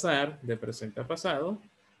quiero pasar de presente a pasado,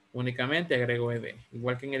 únicamente agrego ed,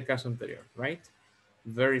 igual que en el caso anterior, right?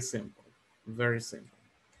 Very simple, very simple.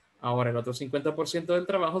 Ahora, el otro 50% del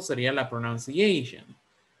trabajo sería la pronunciation.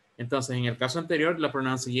 Entonces, en el caso anterior, la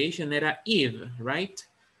pronunciation era id, right?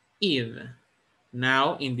 Id.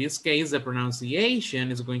 Now, in this case, the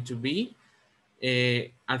pronunciation is going to be,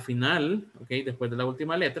 al final, ok, después de la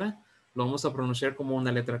última letra, lo vamos a pronunciar como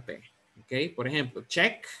una letra T, ok. Por ejemplo,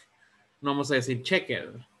 check, no vamos a decir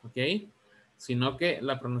checked, ok, sino que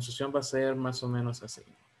la pronunciación va a ser más o menos así.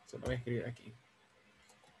 Se lo voy a escribir aquí.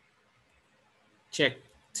 Checked,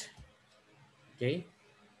 ok,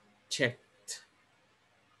 checked.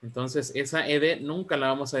 Entonces, esa ed nunca la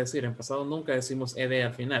vamos a decir. En pasado nunca decimos ed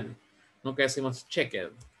al final. Nunca decimos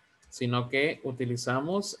checked, sino que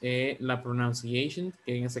utilizamos la pronunciation,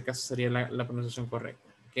 que en ese caso sería la pronunciación correcta.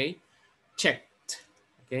 ¿Ok? Checked.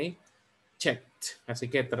 ¿Ok? Checked. Así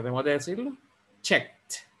que tratemos de decirlo.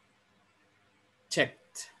 Checked. Checked.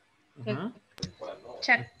 Ajá.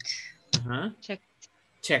 Checked. Ajá. Checked.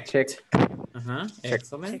 Checked. Ajá.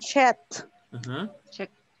 Excellent. Checked. Ajá.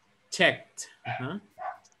 Checked. Checked. Ajá.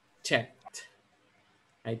 Checked.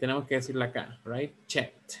 Ahí tenemos que decirla acá, right?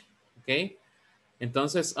 Checked. ¿Ok?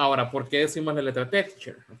 Entonces, ahora, ¿por qué decimos la letra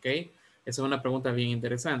teacher? ¿Ok? Esa es una pregunta bien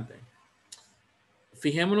interesante.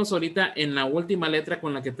 Fijémonos ahorita en la última letra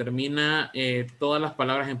con la que termina todas las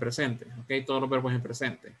palabras en presente. ¿Ok? Todos los verbos en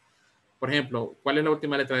presente. Por ejemplo, ¿cuál es la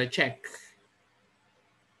última letra de check?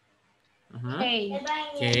 Ajá.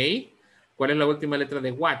 K. ¿Cuál es la última letra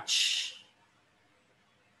de watch?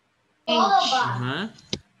 H. Ajá.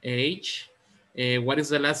 H. What is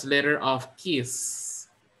the last letter of kiss?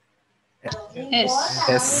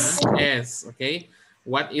 S. S, okay.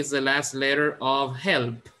 What is the last letter of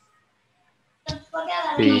help?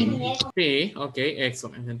 P. P, ok,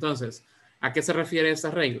 excelente. Entonces, ¿a qué se refiere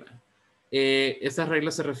esta regla? Esta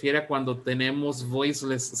regla se refiere a cuando tenemos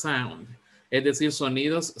voiceless sound, es decir,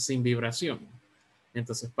 sonidos sin vibración.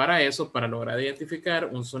 Entonces, para eso, para lograr identificar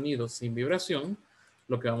un sonido sin vibración,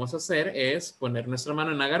 lo que vamos a hacer es poner nuestra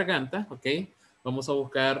mano en la garganta, ok. Vamos a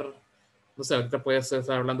buscar, no sé, ahorita puede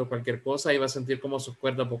estar hablando cualquier cosa y va a sentir como sus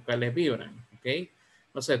cuerdas vocales vibran, ¿ok?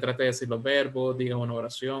 No sé, trate de decir los verbos, diga una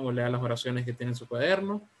oración o lea las oraciones que tiene en su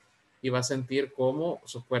cuaderno y va a sentir como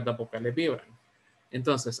sus cuerdas vocales vibran.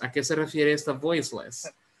 Entonces, ¿a qué se refiere esta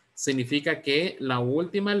voiceless? Significa que la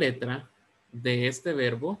última letra de este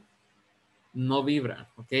verbo no vibra,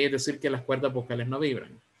 ¿ok? Es decir, que las cuerdas vocales no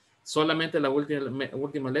vibran. Solamente la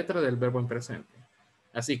última letra del verbo en presente.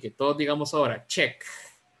 Así que todos digamos ahora, check.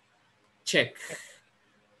 Check.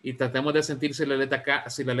 Y tratemos de sentir si la letra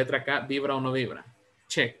K vibra o no vibra.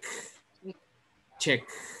 Check. Check.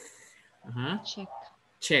 Ajá. Check.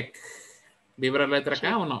 Check. ¿Vibra la letra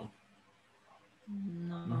K o no?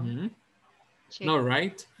 No. No,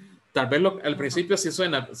 right? Tal vez al principio sí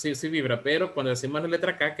suena, sí vibra, pero cuando decimos la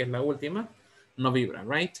letra K, que es la última, no vibra,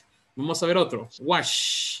 right? Vamos a ver otro.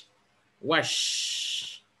 Wash.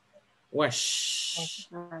 Wash. Wash.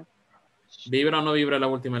 ¿Vibra o no vibra la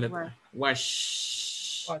última letra?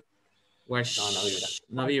 Wash. Wash. No, no vibra.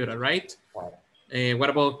 No vibra, right? What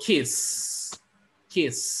about kiss?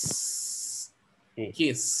 Kiss. Sí.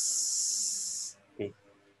 Kiss. Sí.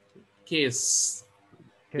 Kiss.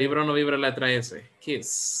 ¿Vibra o no vibra la letra S?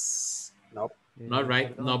 Kiss. No. No,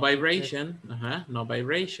 right. No vibration. Ajá. No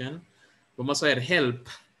vibration. Vamos a ver help.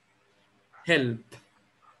 Help.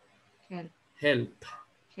 Help. Help.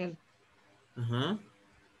 Help. Ajá.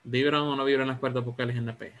 ¿Vibran o no vibran las cuerdas vocales en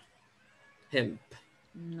la P? Help.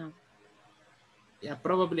 No. Yeah,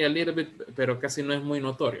 probably a little bit, pero casi no es muy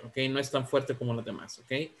notorio, ¿ok? No es tan fuerte como los demás,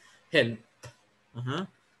 ¿ok? Help. Ajá.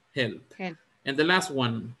 Help. Help. And the last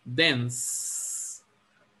one, dance.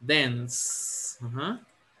 Dance. Ajá.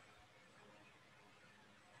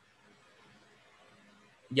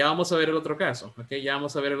 Ya vamos a ver el otro caso, ¿ok? Ya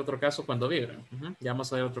vamos a ver el otro caso cuando vibran. Ya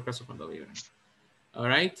vamos a ver otro caso cuando vibran.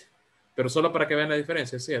 All right. Pero solo para que vean la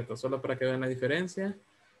diferencia, es cierto. Solo para que vean la diferencia.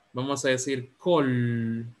 Vamos a decir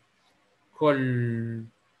call. Call.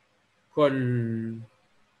 Call.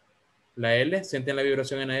 La L, ¿sienten la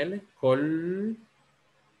vibración en la L? Col.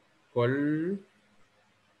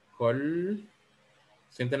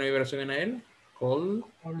 ¿Sienten la vibración en la L? Call.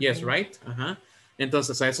 Yes, right? Ajá.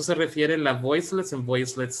 Entonces, a eso se refiere la voiceless and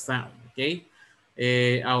voiceless sound, ¿ok?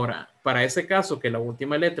 Ahora, para ese caso que la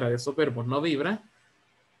última letra de esos verbos no vibra,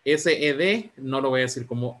 ese ed no lo voy a decir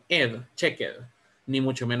como ed, checked, ni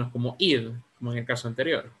mucho menos como id, como en el caso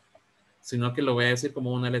anterior, sino que lo voy a decir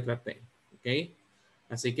como una letra T, ¿ok?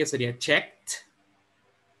 Así que sería checked.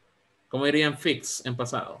 ¿Cómo dirían fix en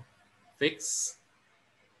pasado? Fix.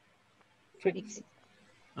 Fix.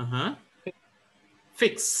 Ajá.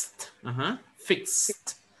 Fixed. Ajá.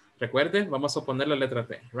 Fixed. Recuerde, vamos a poner la letra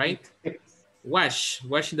T, right? Wash.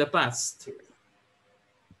 Wash in the past.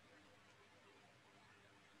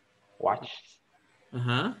 Watch.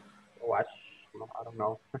 Ajá. Watch. No, I don't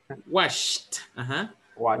know. Washed. Ajá.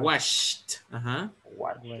 Washed. Ajá.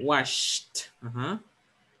 Washed. Ajá.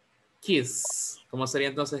 Kiss. ¿Cómo sería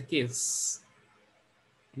entonces kiss?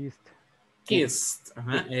 Kissed. Kissed.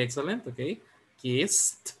 Ajá. Excelente. Ok.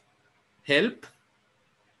 Kissed. Help.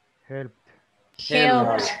 Helped.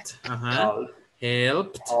 Helped. Ajá.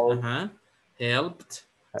 Helped. Ajá. Helped.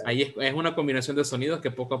 Ahí es una combinación de sonidos que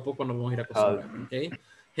poco a poco nos vamos a ir acostumbrando. Ok.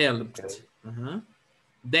 Helped. Ajá.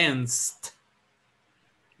 Danced.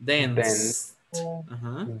 Danced.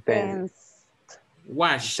 Ajá. Danced.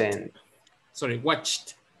 Washed. Sorry,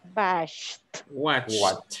 watched. Bashed.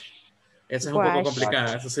 Watched. Esa es un poco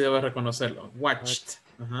complicada, eso sí debo reconocerlo. Watched.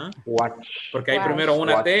 Ajá. Porque hay primero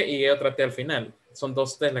una T y otra T al final. Son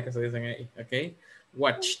dos T las que se dicen ahí. Ok.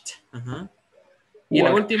 Watched. Ajá. Y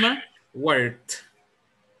la última, worked.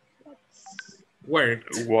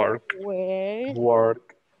 Worked. Work.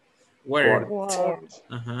 Work. Worked.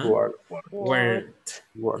 Ajá. Worked.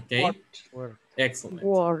 Ok. Excelente.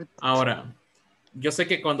 Ahora, yo sé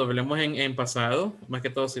que cuando hablemos en pasado, más que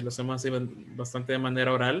todo si lo hacemos así bastante de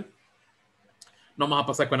manera oral, no vamos a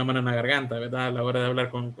pasar con la mano en la garganta, ¿verdad? A la hora de hablar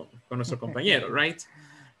con nuestro compañero, ¿right?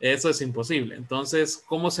 Eso es imposible. Entonces,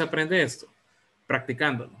 ¿cómo se aprende esto?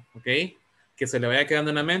 Practicándolo, ¿ok? Que se le vaya quedando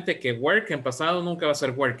en la mente que work en pasado nunca va a ser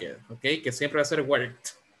worked, ¿ok? Que siempre va a ser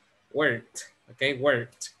worked. Worked, ¿ok?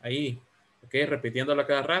 Worked. Ahí, ¿ok? Repitiéndolo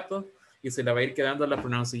cada rato y se le va a ir quedando la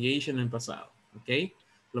pronunciation en pasado, ¿ok?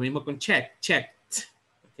 Lo mismo con check, checked,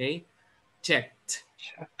 ¿ok? Checked.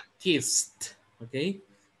 Kissed, ¿ok?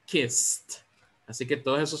 Kissed. Así que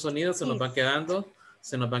todos esos sonidos se nos van quedando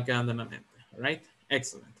en la mente. All right?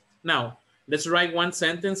 Excellent. Now, let's write one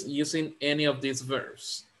sentence using any of these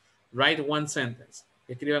verbs. Write one sentence.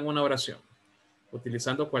 Escriban una oración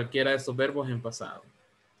utilizando cualquiera de estos verbos en pasado.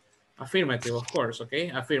 Affirmative, of course,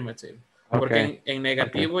 ¿ok? Affirmative. Porque en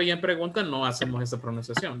negativo y en pregunta no hacemos esa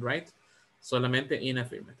pronunciación, right? Solamente in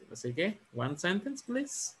affirmative. Así que, one sentence,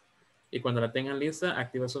 please. Y cuando la tengan lista,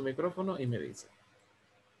 activa su micrófono y me dice.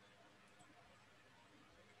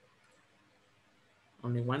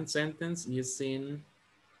 Only one sentence using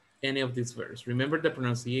any of these verbs. Remember the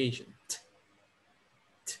pronunciation. T,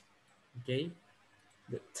 t, okay?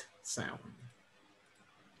 The t sound.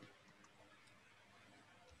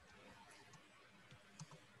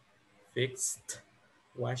 Fixed,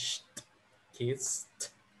 washed, kissed,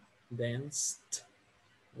 danced,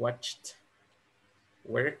 watched,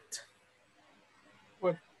 worked.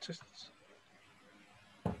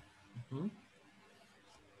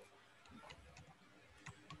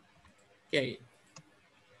 Okay.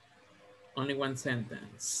 Only one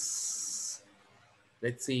sentence.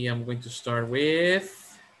 Let's see, I'm going to start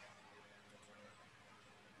with.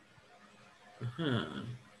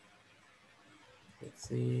 Let's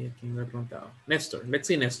see, ¿quién me ha preguntado? Nestor, let's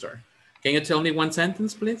see, Nestor. Can you tell me one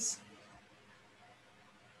sentence, please?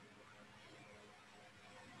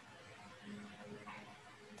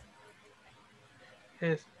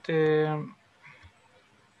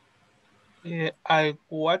 I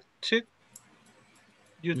watched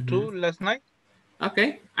YouTube last night.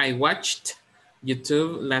 Okay, I watched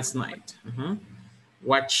YouTube last night.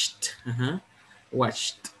 Watched.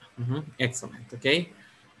 Watched. Excellent. Okay,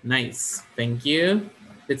 nice. Thank you.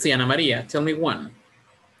 Let's see, Ana Maria, tell me one.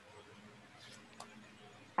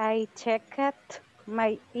 I checked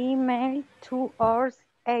my email 2 hours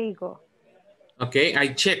ago. Okay,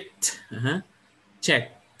 I checked.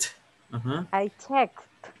 Checked. I checked.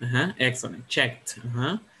 Excellent. Checked.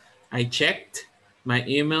 I checked my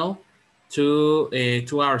email 2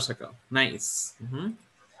 hours ago. Nice.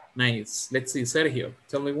 Nice. Let's see, Sergio,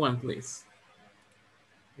 tell me one, please.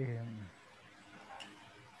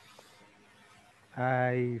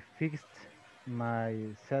 I fixed my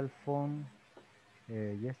cell phone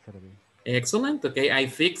yesterday. Excellent. Okay, I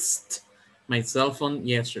fixed my cell phone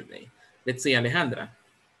yesterday. Let's see, Alejandra.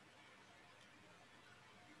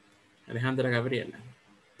 Alejandra Gabriela,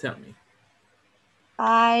 tell me.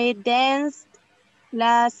 I danced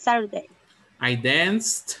last Saturday. I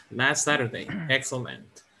danced last Saturday.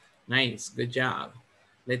 Excellent. Nice. Good job.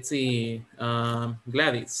 Let's see.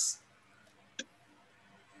 Gladys.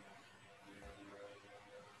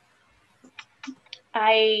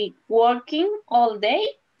 I working all day.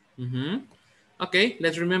 Mm-hmm. Okay,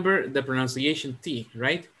 let's remember the pronunciation T,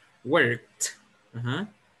 right? Worked.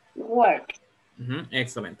 Work.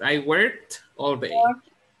 Excellent. I worked all day. Work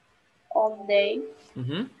all day.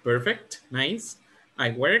 Perfect. Nice.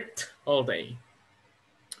 I worked all day.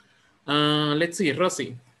 Let's see,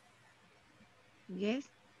 Rosie. Yes.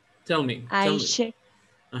 Tell me. I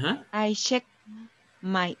checked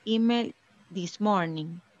my email this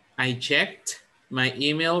morning. I checked my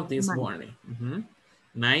email this morning.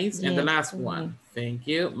 Nice. Yes. And the last one. Thank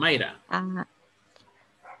you. Mayra.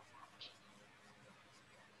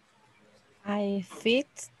 I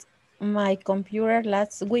fixed my computer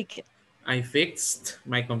last weekend. I fixed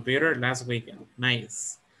my computer last weekend.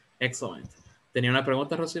 Nice. Excellent. Tenía una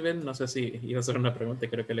pregunta, Rosibel. No sé si iba a hacer una pregunta.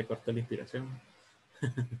 Creo que le corté la inspiración.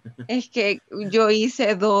 Es que yo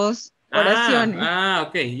hice dos oraciones.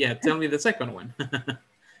 Okay. Yeah. Tell me the second one.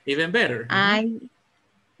 Even better.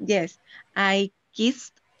 I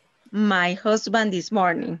kissed my husband this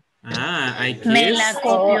morning. I kissed. Me la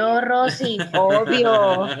copió Rosy.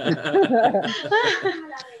 Obvio.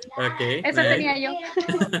 Okay. Eso tenía yo.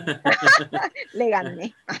 Le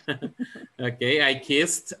gané. Okay, I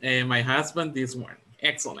kissed my husband this morning.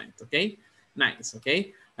 Excellent, okay. Nice,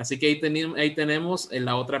 okay. Así que ahí tenemos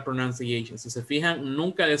la otra pronunciation. Si se fijan,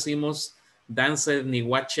 nunca decimos danced, ni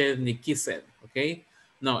watched, ni kissed, okay.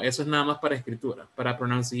 No, eso es nada más para escritura. Para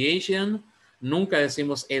pronunciation, nunca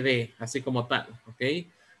decimos ed, así como tal, ok.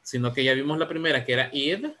 Sino que ya vimos la primera que era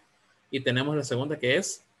id y tenemos la segunda que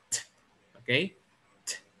es t, ok. T.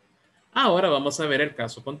 Ahora vamos a ver el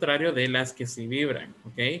caso contrario de las que sí vibran,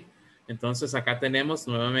 ok. Entonces acá tenemos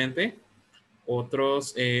nuevamente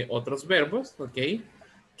otros verbos, ok.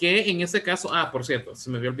 Que en este caso, por cierto, se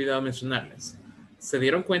me había olvidado mencionarles. ¿Se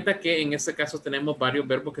dieron cuenta que en este caso tenemos varios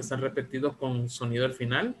verbos que están repetidos con sonido al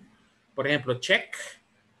final? Por ejemplo, check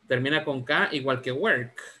termina con K igual que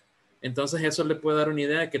work. Entonces eso le puede dar una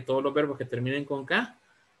idea de que todos los verbos que terminen con K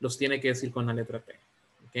los tiene que decir con la letra T.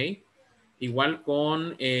 ¿Ok? Igual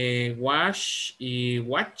con wash y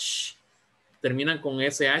watch terminan con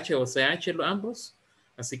SH o CH los ambos.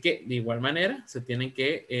 Así que de igual manera se tienen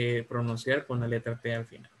que pronunciar con la letra T al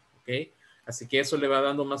final. ¿Ok? Así que eso le va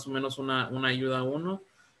dando más o menos una ayuda a uno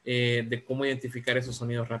de cómo identificar esos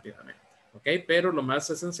sonidos rápidamente. ¿Ok? Pero lo más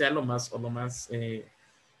esencial,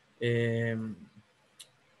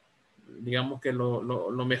 digamos que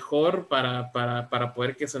lo mejor para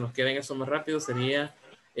poder que se nos queden eso más rápido sería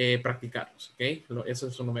practicarlos. ¿Ok? Eso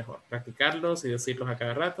es lo mejor. Practicarlos y decirlos a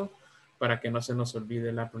cada rato para que no se nos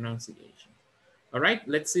olvide la pronunciation. All right,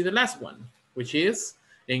 let's see the last one, which is,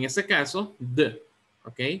 en este caso, the.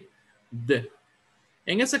 ¿Ok? The.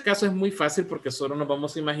 En ese caso es muy fácil porque solo nos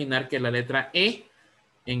vamos a imaginar que la letra E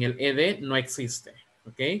en el ED no existe.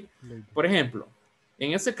 ¿Ok? Por ejemplo,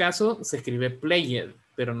 en ese caso se escribe played,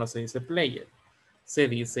 pero no se dice played. Se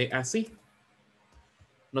dice así.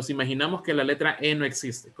 Nos imaginamos que la letra E no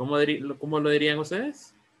existe. ¿Cómo lo dirían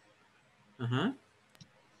ustedes? Ajá.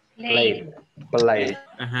 Played.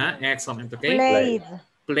 Ajá, excellent, ok.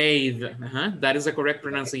 Played. Ajá, that is the correct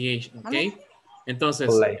pronunciation, ok. Entonces,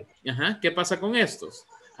 ajá, ¿qué pasa con estos?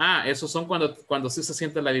 Esos son cuando sí se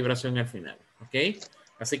siente la vibración al final, ok.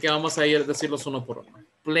 Así que vamos a ir a decirlos uno por uno.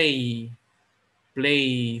 Play.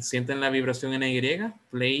 ¿Sienten la vibración en la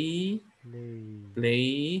Y?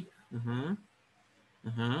 Play.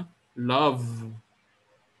 Ajá. Love.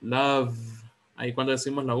 Ahí cuando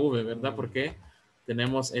decimos la V, ¿verdad? Porque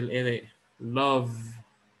tenemos el ED. Love.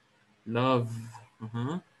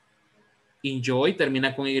 Ajá. Enjoy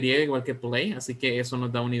termina con Y igual que play, así que eso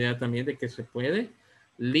nos da una idea también de que se puede.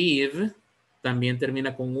 Live también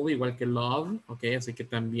termina con V igual que love, ok, así que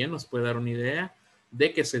también nos puede dar una idea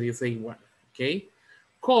de que se dice igual, ok.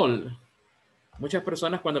 Call. Muchas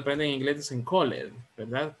personas cuando aprenden inglés dicen called,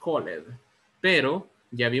 ¿verdad? Called. Pero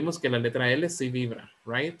ya vimos que la letra L sí vibra,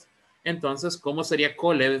 right? Entonces, ¿cómo sería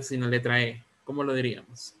called sin la letra E? ¿Cómo lo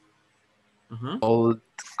diríamos? Ajá. Cold.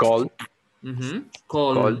 Cold.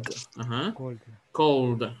 Ajá.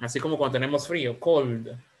 Cold. Así como cuando tenemos frío. Cold.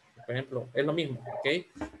 Por ejemplo, es lo mismo, ¿ok?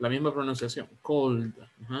 La misma pronunciación. Cold.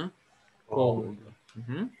 Ajá. Cold.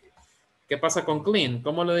 Ajá. ¿Qué pasa con clean?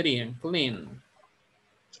 ¿Cómo lo dirían? Clean.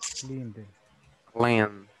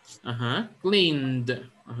 Clean. Ajá. Cleaned.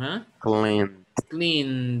 Ajá. Clean.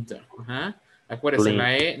 Cleaned. Ajá. Acuérdense,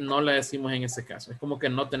 la E no la decimos en ese caso. Es como que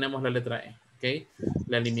no tenemos la letra E, ¿ok?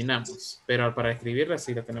 La eliminamos. Pero para escribirla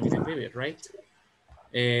sí la tenemos que escribir, right?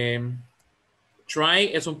 Try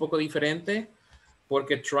es un poco diferente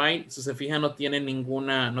porque try, si se fijan, no tiene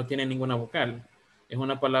ninguna vocal. Es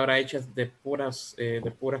una palabra hecha de puras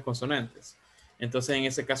consonantes. Entonces, en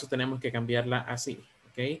ese caso tenemos que cambiarla así,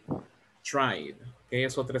 ¿ok? Tried, que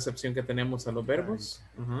es otra excepción que tenemos a los verbos.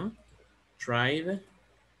 Tried.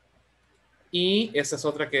 Y esa es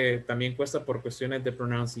otra que también cuesta por cuestiones de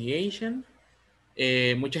pronunciation.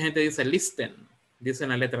 Mucha gente dice listen, dicen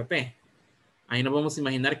la letra T. Ahí nos vamos a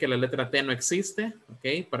imaginar que la letra T no existe,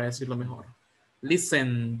 ¿ok? Para decirlo mejor.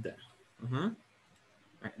 Listened.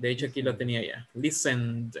 De hecho, aquí lo tenía ya.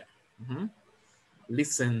 Listened.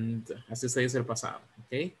 Listened. Así se dice el pasado,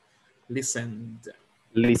 ¿ok? Listened.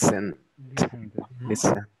 Listen.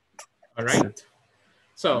 Listen. All right.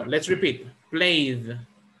 So, let's repeat. Played.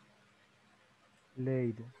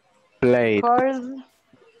 Played. Played.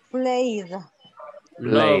 Played.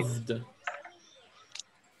 Loved.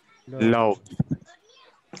 Loved.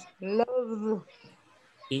 Loved.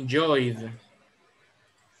 Enjoyed.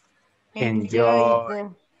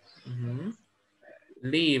 Enjoyed.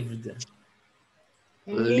 Lived.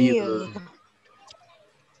 Lived.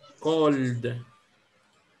 Cold.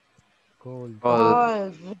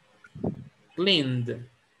 Cold. Cleaned.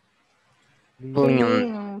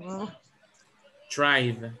 Cleaned.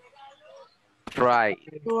 Tried. Tried.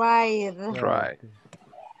 Tried.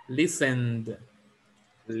 Listened.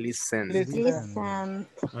 Listen.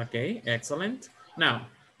 Okay, excellent. Now,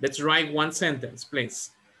 let's write one sentence,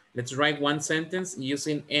 please. Let's write one sentence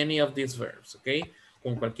using any of these verbs, okay?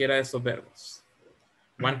 Con cualquiera de estos verbos.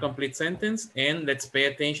 One complete sentence, and let's pay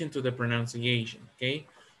attention to the pronunciation, okay?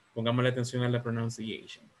 Pongámosle atención a la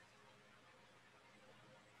pronunciation.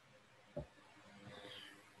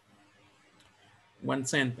 One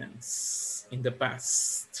sentence in the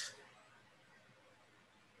past.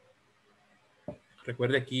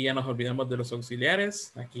 Recuerde, aquí ya nos olvidamos de los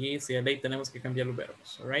auxiliares. Aquí, si hay ley, tenemos que cambiar los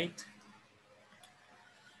verbos, all right?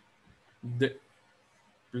 The,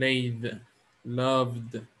 played,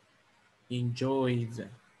 loved, enjoyed,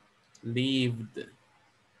 lived,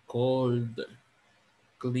 called,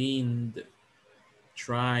 cleaned,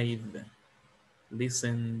 tried,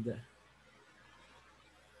 listened.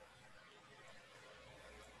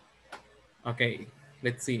 Ok,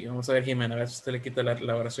 let's see. Vamos a ver, Jimena, a ver si usted le quita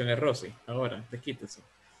la oración a Rosy. Ahora, te quítese.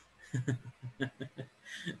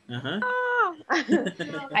 Ajá.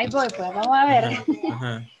 Ahí voy, pues, vamos a ver.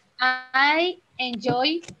 Ajá. I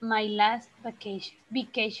enjoyed my last vacation.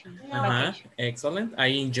 Excellent. I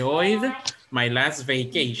enjoyed my last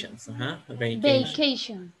vacations.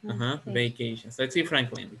 Vacation. Vacations. Let's see,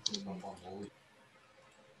 Franklin.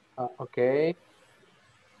 Okay.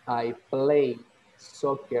 I played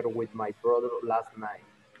soccer with my brother last night.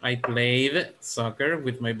 I played soccer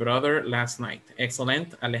with my brother last night.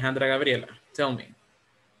 Excellent. Alejandra Gabriela, tell me.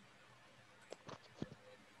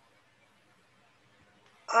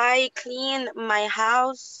 I cleaned my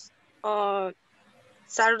house on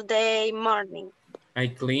Saturday morning. I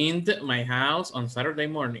cleaned my house on Saturday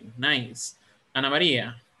morning. Nice. Ana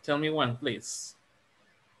Maria, tell me one, please.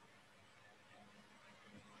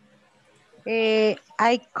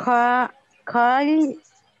 I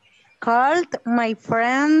called my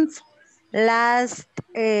friends last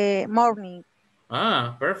morning.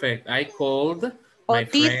 Ah, perfect. I called my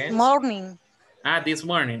friends. This morning. This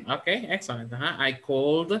morning. Okay, excellent. I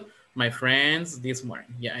called my friends this morning.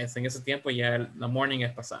 Yeah, en ese tiempo ya la morning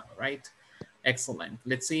es pasado, right? Excellent.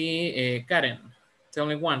 Let's see, Karen, tell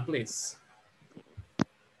me one, please.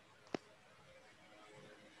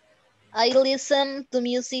 I listened to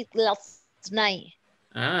music last night.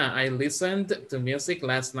 I listened to music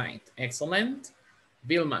last night. Excellent.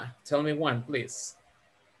 Vilma, tell me one, please.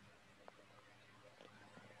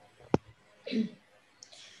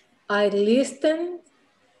 I listened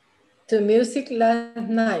to music last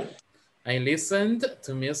night. I listened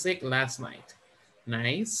to music last night.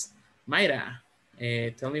 Nice. Mayra,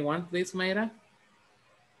 tell me one, please, Mayra.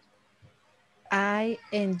 I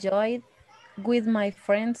enjoyed with my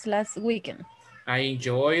friends last weekend. I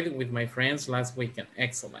enjoyed with my friends last weekend.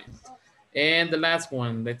 Excellent. And the last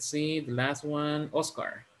one, let's see, the last one,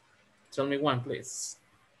 Oscar. Tell me one, please.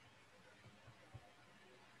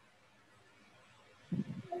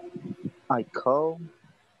 I called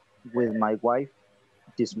with my wife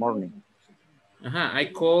this morning. I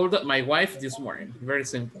called my wife this morning. Very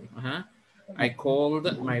simple. I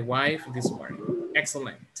called my wife this morning.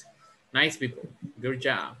 Excellent. Nice, people. Good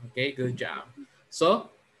job. Okay, good job. So,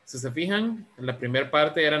 si se fijan, la primera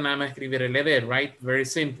parte era nada más escribir el ED, right? Very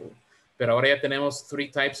simple. Pero ahora ya tenemos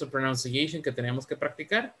 3 types of pronunciation que tenemos que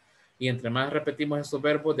practicar. Y entre más repetimos estos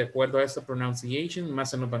verbos de acuerdo a esta pronunciation,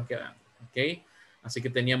 más se nos van quedando. ¿Ok? Así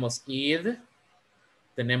que teníamos id,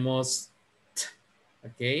 tenemos t,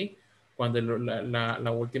 ¿ok? Cuando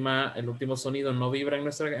el último sonido no vibra en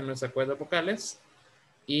nuestra cuerda vocales.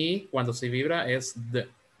 Y cuando se vibra es d.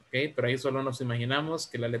 ¿Ok? Pero ahí solo nos imaginamos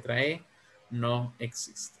que la letra E no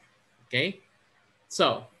existe. ¿Ok?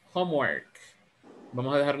 So, homework.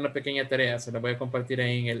 Vamos a dejar una pequeña tarea, se la voy a compartir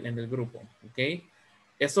ahí en el grupo, ¿ok?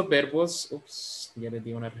 Estos verbos, ya les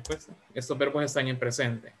di una respuesta. Estos verbos están en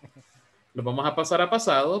presente. Los vamos a pasar a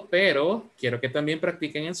pasado, pero quiero que también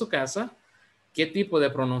practiquen en su casa qué tipo de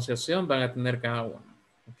pronunciación van a tener cada uno,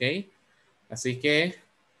 ¿ok? Así que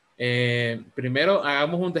primero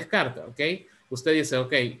hagamos un descarte, ¿ok? Usted dice,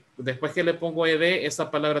 ok, después que le pongo ed, esta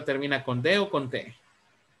palabra termina con D o con T.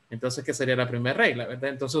 Entonces, ¿qué sería la primera regla, verdad?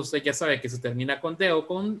 Entonces, usted ya sabe que si termina con T o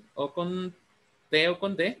con T o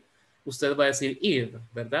con D, usted va a decir id,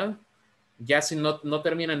 ¿verdad? Ya si no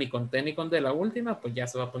termina ni con T ni con D la última, pues ya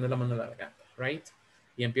se va a poner la mano en la garganta, ¿right?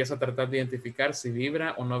 Y empieza a tratar de identificar si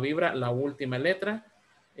vibra o no vibra la última letra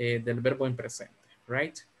del verbo en presente,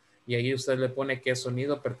 ¿right? Y ahí usted le pone qué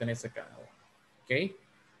sonido pertenece a cada uno, ¿ok?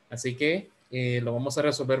 Así que lo vamos a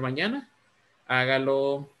resolver mañana.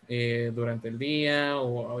 Hágalo durante el día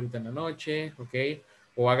o ahorita en la noche, ¿ok?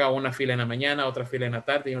 O haga una fila en la mañana, otra fila en la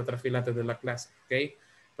tarde y otra fila antes de la clase, ¿ok?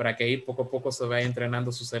 Para que ahí poco a poco se vaya entrenando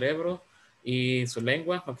su cerebro y su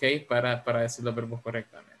lengua, ¿ok? Para decir los verbos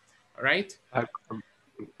correctamente, ¿all right?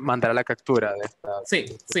 Mandar la captura de esta.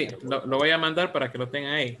 Sí, lo voy a mandar para que lo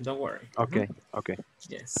tengan ahí, don't worry. Okay, okay.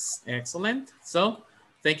 Yes, excellent. So,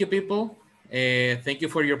 thank you people. Thank you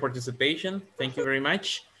for your participation. Thank you very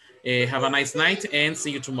much. Have a nice night and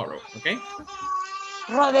see you tomorrow, okay?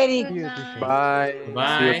 Roderick. Bye.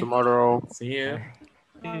 Bye. See you tomorrow. See you.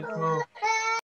 Sí,